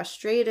 I'm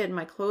frustrated.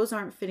 My clothes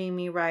aren't fitting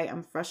me right.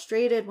 I'm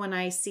frustrated when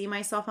I see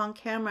myself on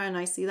camera and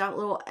I see that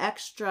little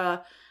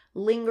extra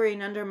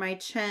lingering under my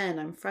chin.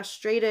 I'm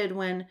frustrated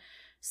when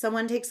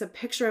someone takes a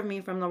picture of me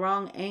from the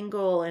wrong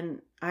angle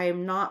and I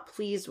am not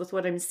pleased with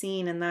what I'm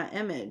seeing in that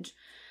image.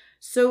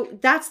 So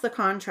that's the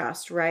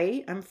contrast,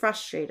 right? I'm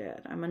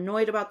frustrated. I'm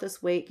annoyed about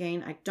this weight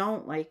gain. I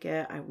don't like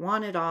it. I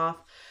want it off.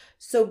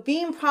 So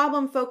being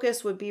problem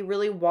focused would be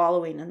really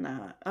wallowing in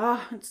that.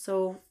 Oh, it's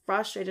so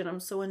frustrated. I'm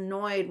so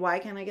annoyed. Why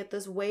can't I get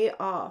this weight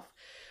off?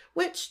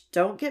 Which,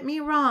 don't get me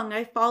wrong,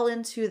 I fall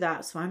into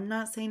that. So I'm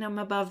not saying I'm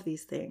above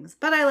these things,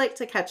 but I like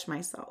to catch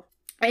myself.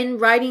 In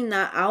writing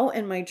that out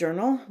in my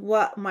journal,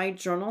 what my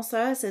journal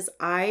says is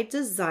I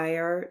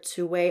desire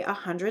to weigh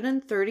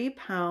 130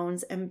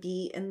 pounds and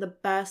be in the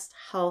best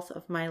health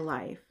of my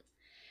life.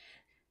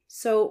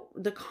 So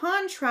the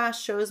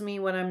contrast shows me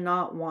what I'm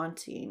not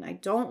wanting. I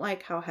don't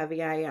like how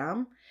heavy I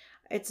am.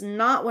 It's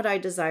not what I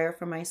desire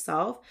for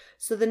myself.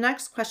 So the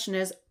next question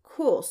is,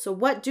 cool, so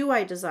what do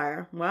I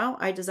desire? Well,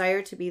 I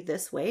desire to be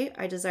this weight.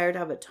 I desire to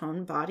have a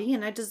toned body,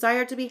 and I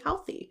desire to be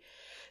healthy.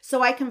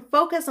 So I can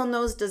focus on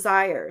those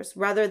desires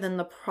rather than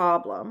the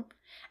problem.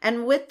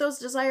 And with those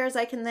desires,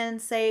 I can then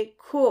say,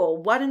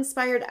 cool, what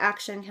inspired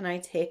action can I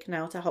take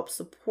now to help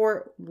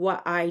support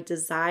what I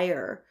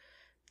desire?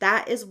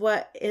 That is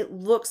what it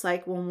looks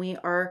like when we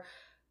are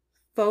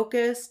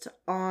focused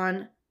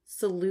on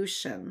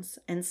solutions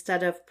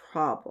instead of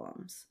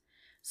problems.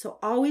 So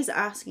always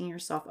asking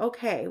yourself,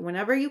 okay,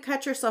 whenever you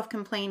catch yourself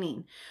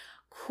complaining,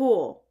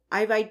 cool,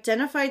 I've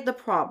identified the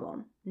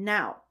problem.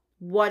 Now,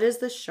 what is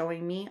this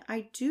showing me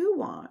I do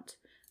want?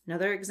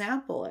 Another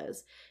example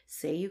is,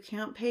 say you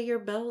can't pay your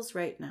bills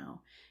right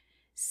now.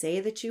 Say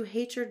that you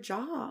hate your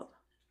job.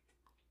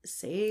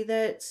 Say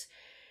that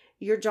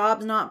your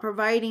job's not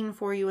providing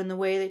for you in the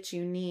way that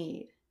you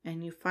need.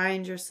 And you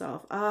find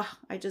yourself,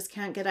 I just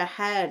can't get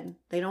ahead.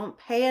 They don't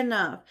pay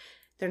enough.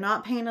 They're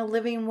not paying a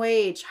living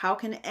wage. How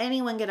can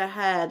anyone get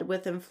ahead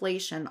with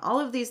inflation? All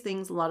of these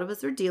things a lot of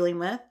us are dealing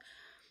with.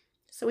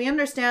 So we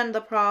understand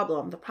the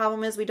problem. The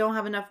problem is we don't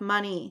have enough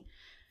money.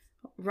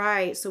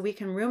 Right, so we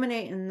can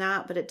ruminate in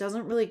that, but it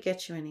doesn't really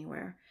get you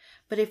anywhere.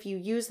 But if you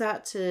use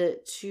that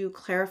to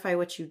clarify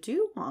what you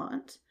do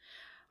want,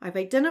 I've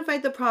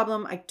identified the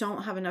problem. I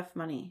don't have enough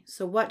money.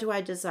 So what do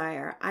I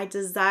desire? I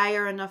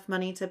desire enough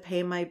money to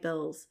pay my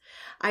bills.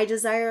 I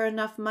desire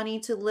enough money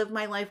to live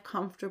my life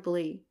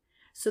comfortably.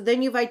 So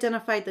then you've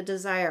identified the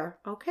desire.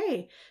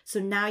 Okay,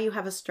 so now you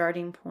have a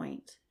starting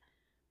point.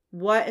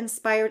 What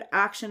inspired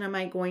action am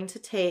I going to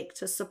take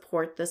to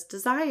support this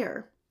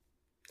desire?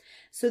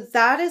 So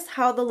that is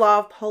how the law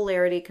of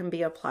polarity can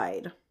be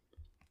applied.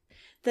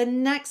 The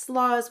next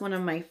law is one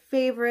of my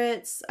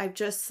favorites. I've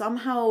just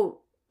somehow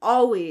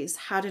always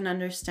had an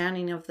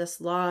understanding of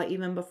this law,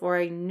 even before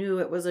I knew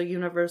it was a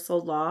universal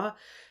law.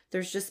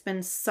 There's just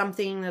been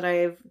something that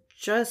I've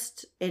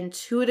just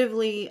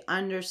intuitively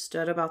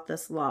understood about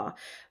this law,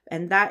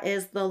 and that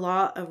is the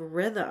law of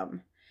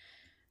rhythm.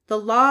 The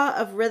law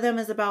of rhythm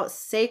is about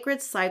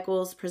sacred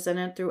cycles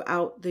presented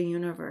throughout the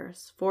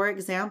universe. For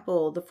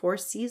example, the 4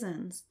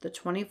 seasons, the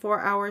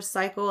 24-hour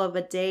cycle of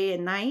a day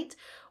and night,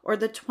 or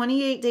the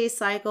 28-day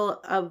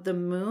cycle of the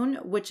moon,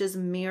 which is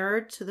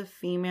mirrored to the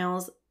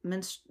female's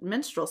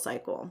menstrual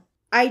cycle.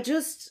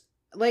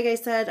 Like I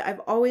said,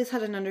 I've always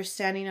had an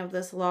understanding of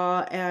this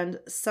law,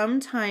 and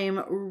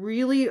sometime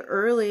really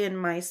early in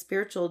my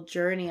spiritual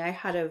journey, I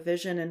had a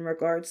vision in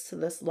regards to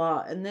this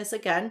law. And this,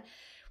 again,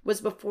 was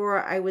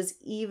before I was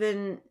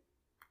even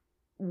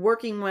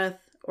working with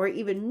or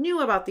even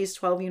knew about these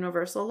 12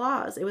 universal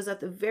laws. It was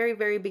at the very,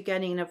 very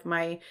beginning of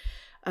my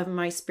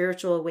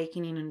spiritual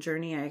awakening and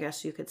journey, I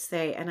guess you could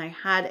say. And I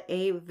had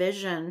a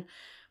vision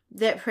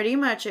that pretty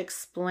much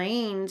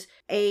explained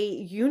a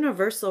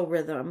universal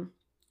rhythm,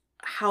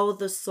 how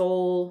the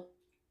soul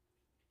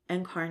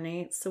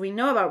incarnates. So we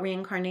know about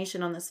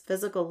reincarnation on this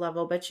physical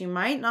level, but you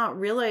might not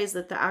realize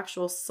that the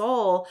actual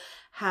soul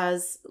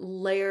has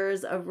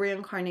layers of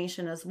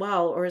reincarnation as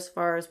well, or as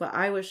far as what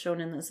I was shown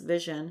in this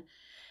vision.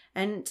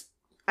 And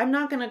I'm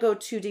not going to go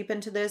too deep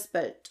into this,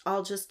 but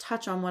I'll just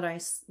touch on what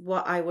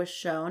I was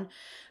shown.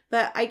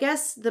 But I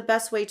guess the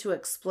best way to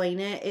explain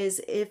it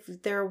is if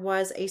there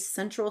was a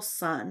central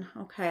sun,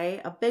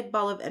 okay, a big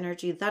ball of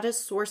energy, that is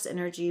source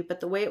energy. But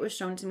the way it was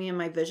shown to me in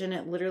my vision,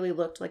 it literally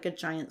looked like a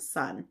giant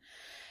sun.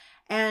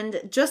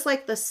 And just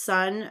like the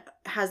sun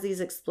has these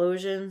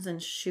explosions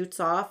and shoots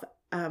off,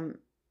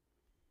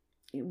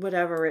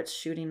 whatever it's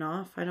shooting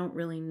off, I don't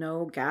really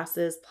know,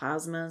 gases,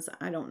 plasmas,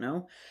 I don't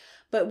know.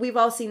 But we've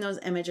all seen those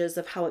images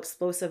of how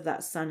explosive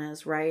that sun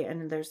is, right?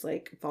 And there's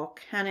like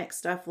volcanic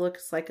stuff,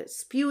 looks like it's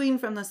spewing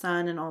from the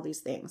sun and all these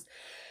things.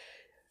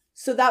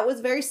 So that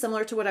was very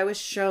similar to what I was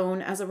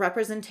shown as a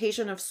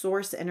representation of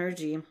source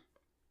energy.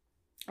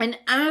 And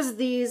as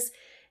these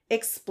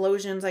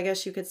explosions, I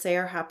guess you could say,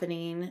 are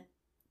happening,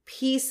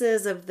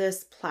 pieces of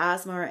this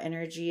plasma or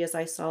energy, as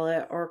I saw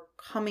it, are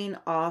coming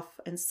off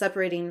and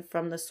separating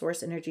from the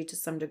source energy to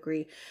some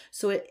degree.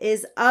 So it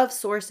is of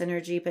source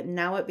energy, but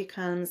now it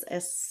becomes a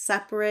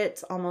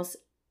separate, almost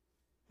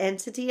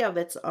entity of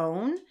its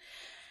own.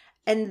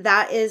 And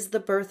that is the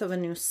birth of a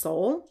new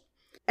soul.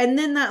 And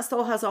then that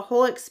soul has a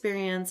whole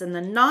experience in the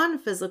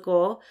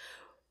non-physical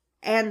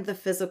and the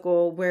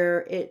physical,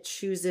 where it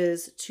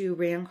chooses to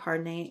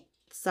reincarnate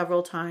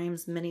several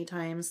times, many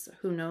times,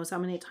 who knows how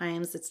many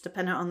times. It's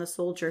dependent on the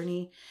soul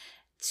journey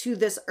to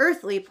this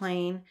earthly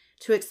plane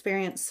to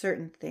experience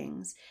certain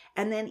things.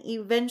 And then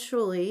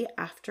eventually,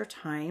 after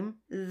time,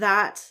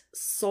 that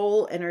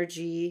soul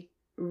energy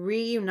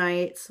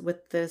reunites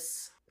with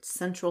this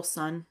central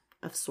sun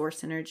of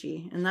source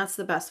energy. And that's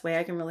the best way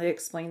I can really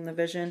explain the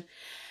vision.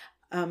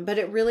 But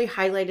it really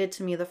highlighted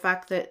to me the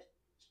fact that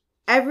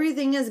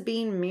everything is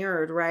being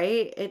mirrored,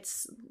 right?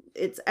 It's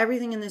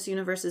everything in this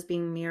universe is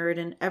being mirrored,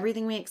 and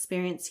everything we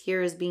experience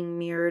here is being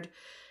mirrored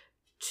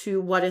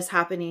to what is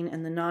happening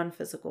in the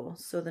non-physical.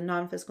 So the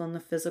non-physical and the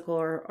physical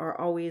are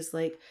always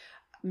like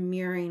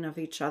mirroring of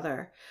each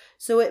other.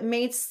 So it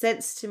made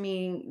sense to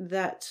me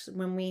that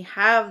when we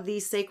have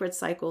these sacred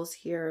cycles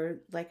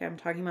here, like I'm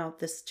talking about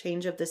this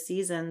change of the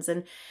seasons,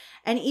 and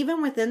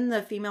even within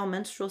the female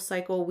menstrual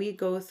cycle, we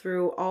go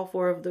through all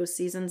 4 of those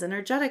seasons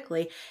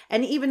energetically.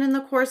 And even in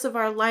the course of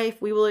our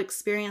life, we will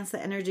experience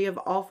the energy of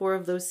all 4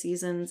 of those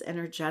seasons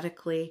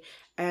energetically.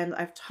 And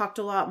I've talked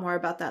a lot more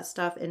about that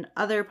stuff in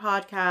other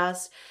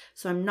podcasts,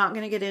 so I'm not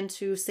going to get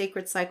into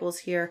sacred cycles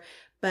here.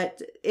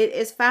 But it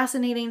is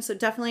fascinating, so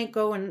definitely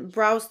go and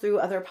browse through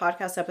other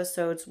podcast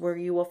episodes where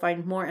you will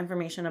find more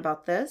information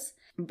about this.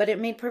 But it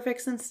made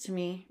perfect sense to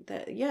me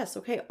that, yes,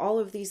 okay, all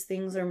of these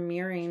things are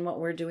mirroring what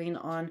we're doing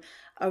on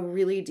a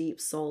really deep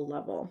soul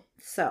level.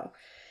 So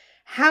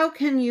how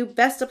can you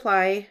best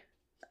apply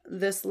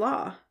this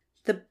law?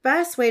 The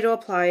best way to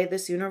apply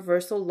this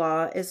universal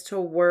law is to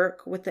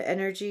work with the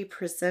energy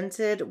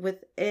presented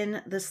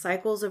within the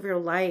cycles of your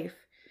life.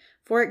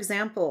 For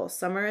example,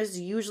 summer is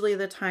usually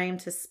the time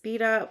to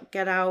speed up,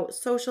 get out,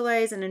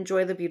 socialize, and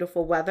enjoy the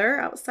beautiful weather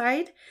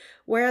outside,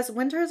 whereas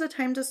winter is a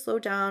time to slow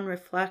down,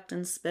 reflect,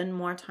 and spend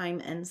more time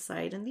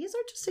inside. And these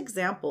are just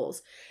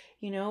examples.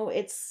 You know,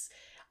 it's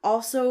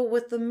also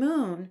with the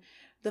moon.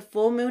 The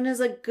full moon is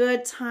a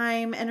good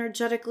time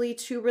energetically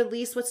to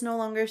release what's no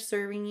longer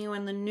serving you,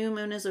 and the new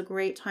moon is a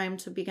great time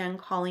to begin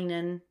calling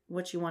in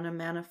what you want to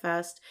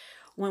manifest.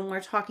 When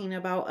we're talking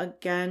about,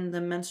 again,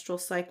 the menstrual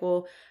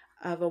cycle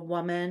of a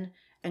woman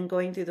and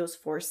going through those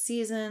 4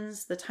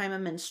 seasons, the time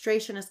of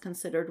menstruation is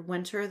considered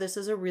winter. This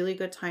is a really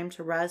good time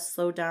to rest,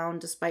 slow down,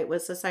 despite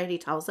what society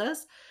tells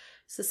us.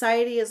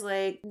 Society is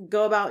like,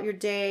 go about your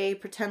day,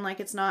 pretend like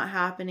it's not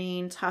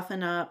happening,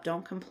 toughen up,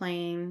 don't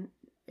complain,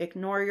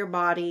 ignore your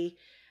body.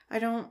 I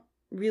don't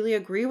really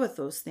agree with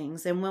those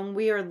things. And when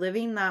we are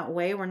living that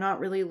way, we're not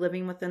really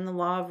living within the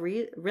law of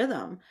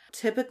rhythm.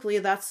 Typically,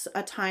 that's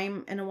a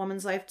time in a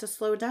woman's life to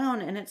slow down.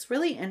 And it's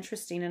really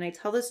interesting. And I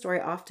tell this story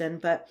often,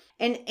 but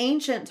in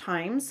ancient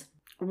times,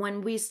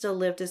 when we still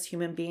lived as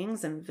human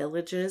beings in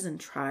villages and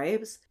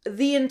tribes,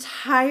 the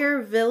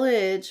entire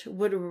village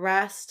would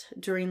rest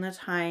during the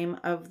time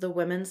of the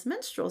women's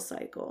menstrual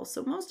cycle.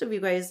 So most of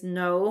you guys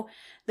know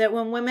that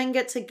when women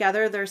get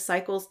together, their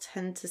cycles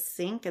tend to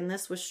sync, and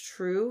this was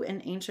true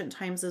in ancient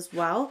times as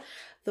well.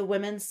 The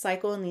women's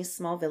cycle in these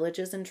small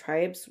villages and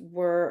tribes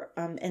were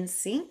in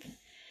sync.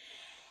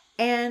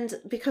 And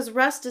because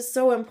rest is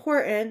so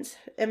important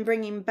in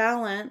bringing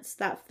balance,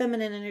 that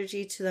feminine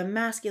energy to the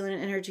masculine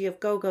energy of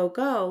go, go,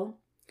 go.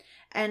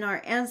 And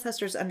our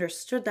ancestors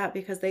understood that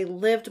because they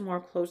lived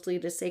more closely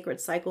to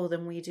sacred cycle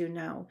than we do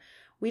now.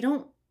 We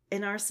don't,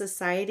 in our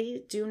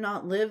society, do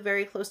not live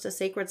very close to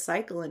sacred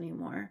cycle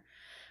anymore.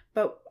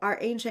 But our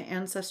ancient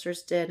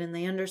ancestors did, and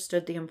they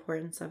understood the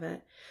importance of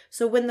it.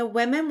 So when the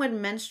women would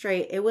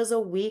menstruate, it was a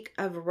week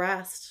of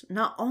rest,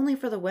 not only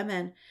for the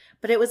women,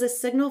 but it was a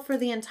signal for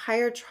the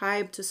entire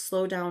tribe to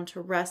slow down, to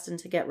rest, and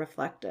to get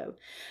reflective.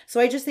 So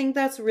I just think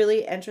that's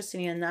really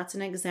interesting, and that's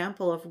an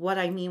example of what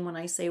I mean when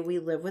I say we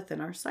live within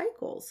our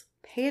cycles.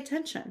 Pay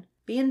attention.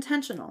 Be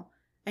intentional.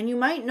 And you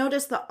might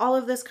notice that all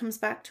of this comes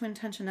back to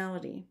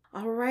intentionality.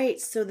 All right,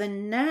 so the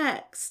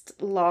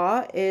next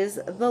law is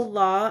the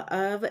law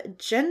of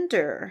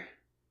gender.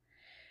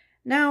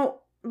 Now,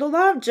 the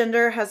law of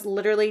gender has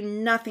literally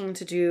nothing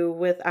to do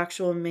with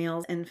actual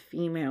males and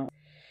females.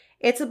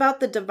 It's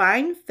about the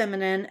divine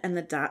feminine and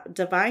the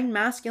divine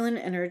masculine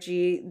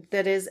energy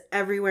that is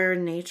everywhere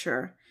in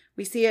nature.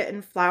 We see it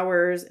in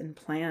flowers and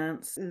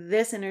plants.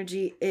 This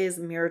energy is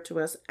mirrored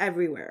to us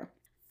everywhere.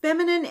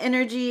 Feminine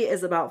energy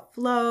is about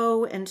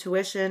flow,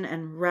 intuition,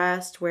 and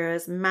rest,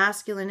 whereas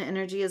masculine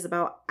energy is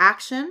about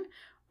action,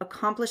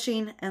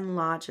 accomplishing, and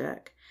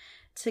logic.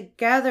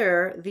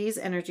 Together, these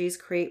energies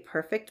create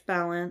perfect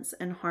balance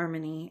and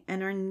harmony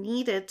and are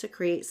needed to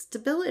create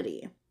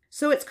stability.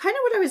 So it's kind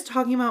of what I was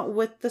talking about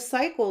with the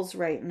cycles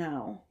right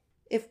now.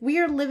 If we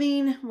are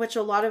living, which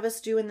a lot of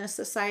us do in this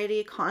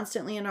society,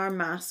 constantly in our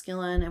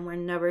masculine, and we're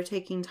never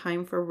taking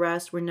time for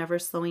rest, we're never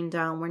slowing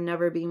down, we're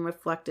never being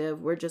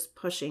reflective, we're just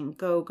pushing,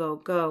 go, go,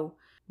 go.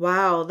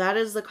 Wow, that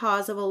is the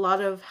cause of a lot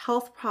of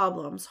health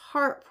problems,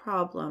 heart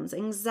problems,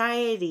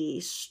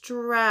 anxiety,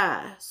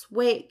 stress,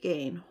 weight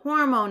gain,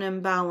 hormone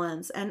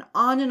imbalance, and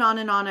on and on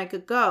and on I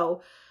could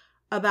go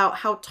about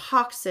how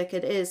toxic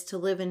it is to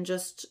live in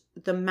just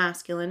the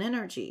masculine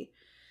energy.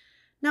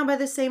 Now, by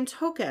the same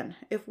token,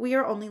 if we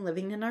are only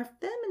living in our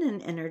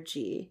feminine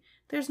energy,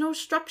 there's no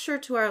structure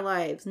to our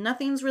lives.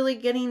 Nothing's really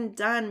getting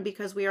done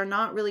because we are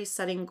not really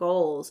setting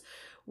goals.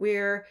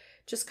 We're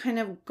just kind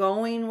of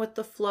going with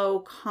the flow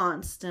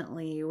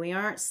constantly. We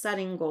aren't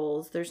setting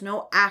goals. There's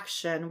no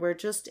action. We're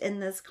just in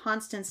this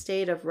constant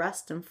state of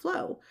rest and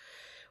flow,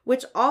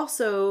 which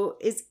also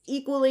is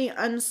equally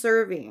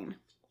unserving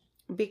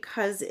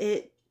because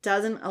it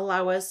doesn't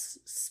allow us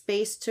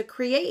space to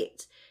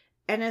create.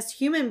 And as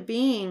human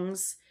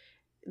beings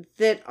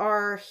that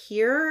are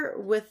here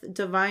with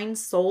divine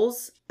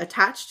souls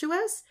attached to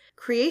us,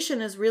 creation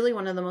is really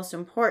one of the most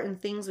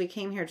important things we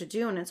came here to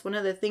do. And it's one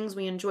of the things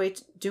we enjoy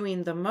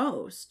doing the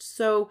most.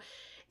 So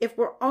if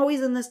we're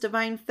always in this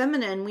divine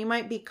feminine, we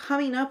might be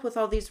coming up with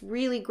all these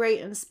really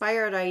great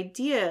inspired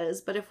ideas.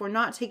 But if we're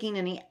not taking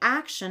any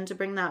action to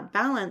bring that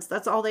balance,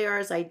 that's all they are,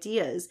 is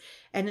ideas.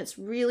 And it's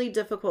really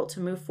difficult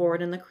to move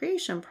forward in the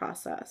creation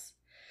process.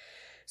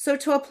 So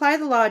to apply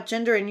the law of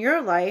gender in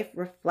your life,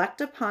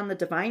 reflect upon the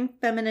divine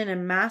feminine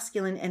and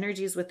masculine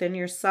energies within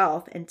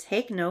yourself and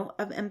take note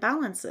of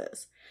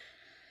imbalances.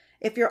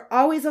 If you're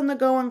always on the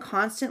go and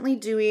constantly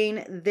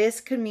doing, this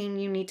could mean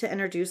you need to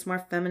introduce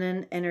more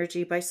feminine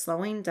energy by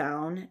slowing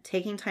down,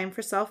 taking time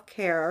for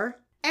self-care,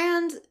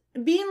 and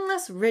being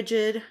less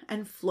rigid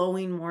and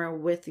flowing more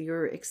with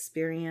your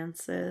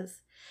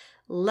experiences.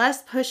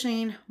 Less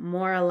pushing,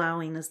 more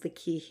allowing is the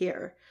key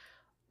here.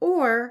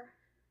 Or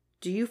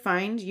do you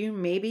find you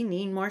maybe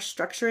need more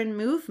structure and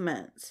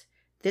movement?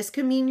 This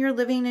could mean you're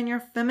living in your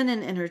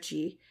feminine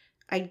energy.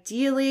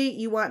 Ideally,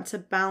 you want to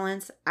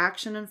balance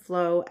action and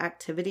flow,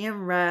 activity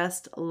and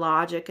rest,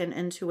 logic and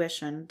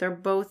intuition. They're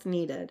both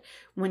needed.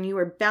 When you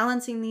are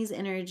balancing these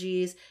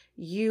energies,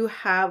 you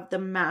have the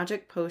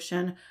magic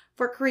potion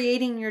for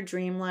creating your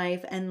dream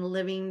life and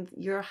living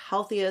your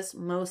healthiest,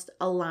 most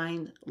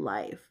aligned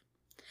life.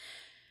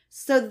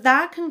 So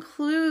that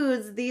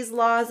concludes these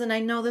laws, and I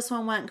know this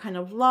one went kind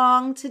of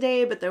long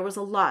today, but there was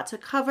a lot to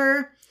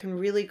cover. You can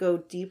really go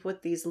deep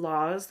with these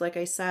laws. Like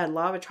I said,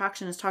 law of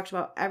attraction is talked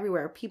about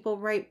everywhere. People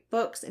write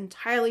books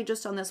entirely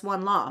just on this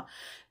one law.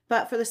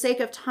 But for the sake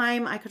of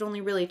time, I could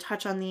only really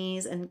touch on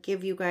these and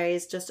give you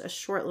guys just a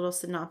short little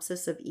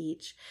synopsis of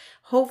each.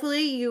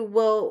 Hopefully you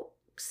will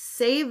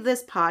save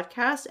this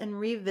podcast and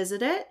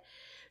revisit it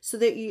so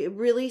that it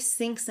really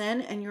sinks in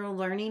and you're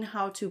learning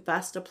how to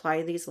best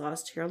apply these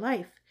laws to your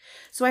life.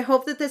 So I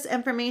hope that this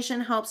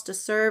information helps to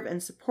serve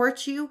and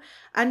support you.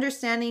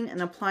 Understanding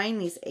and applying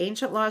these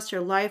ancient laws to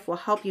your life will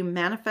help you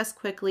manifest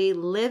quickly,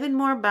 live in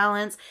more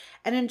balance,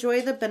 and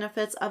enjoy the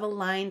benefits of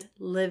aligned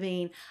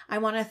living. I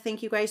want to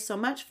thank you guys so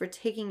much for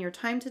taking your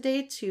time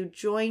today to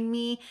join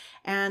me,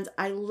 and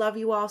I love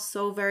you all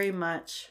so very much.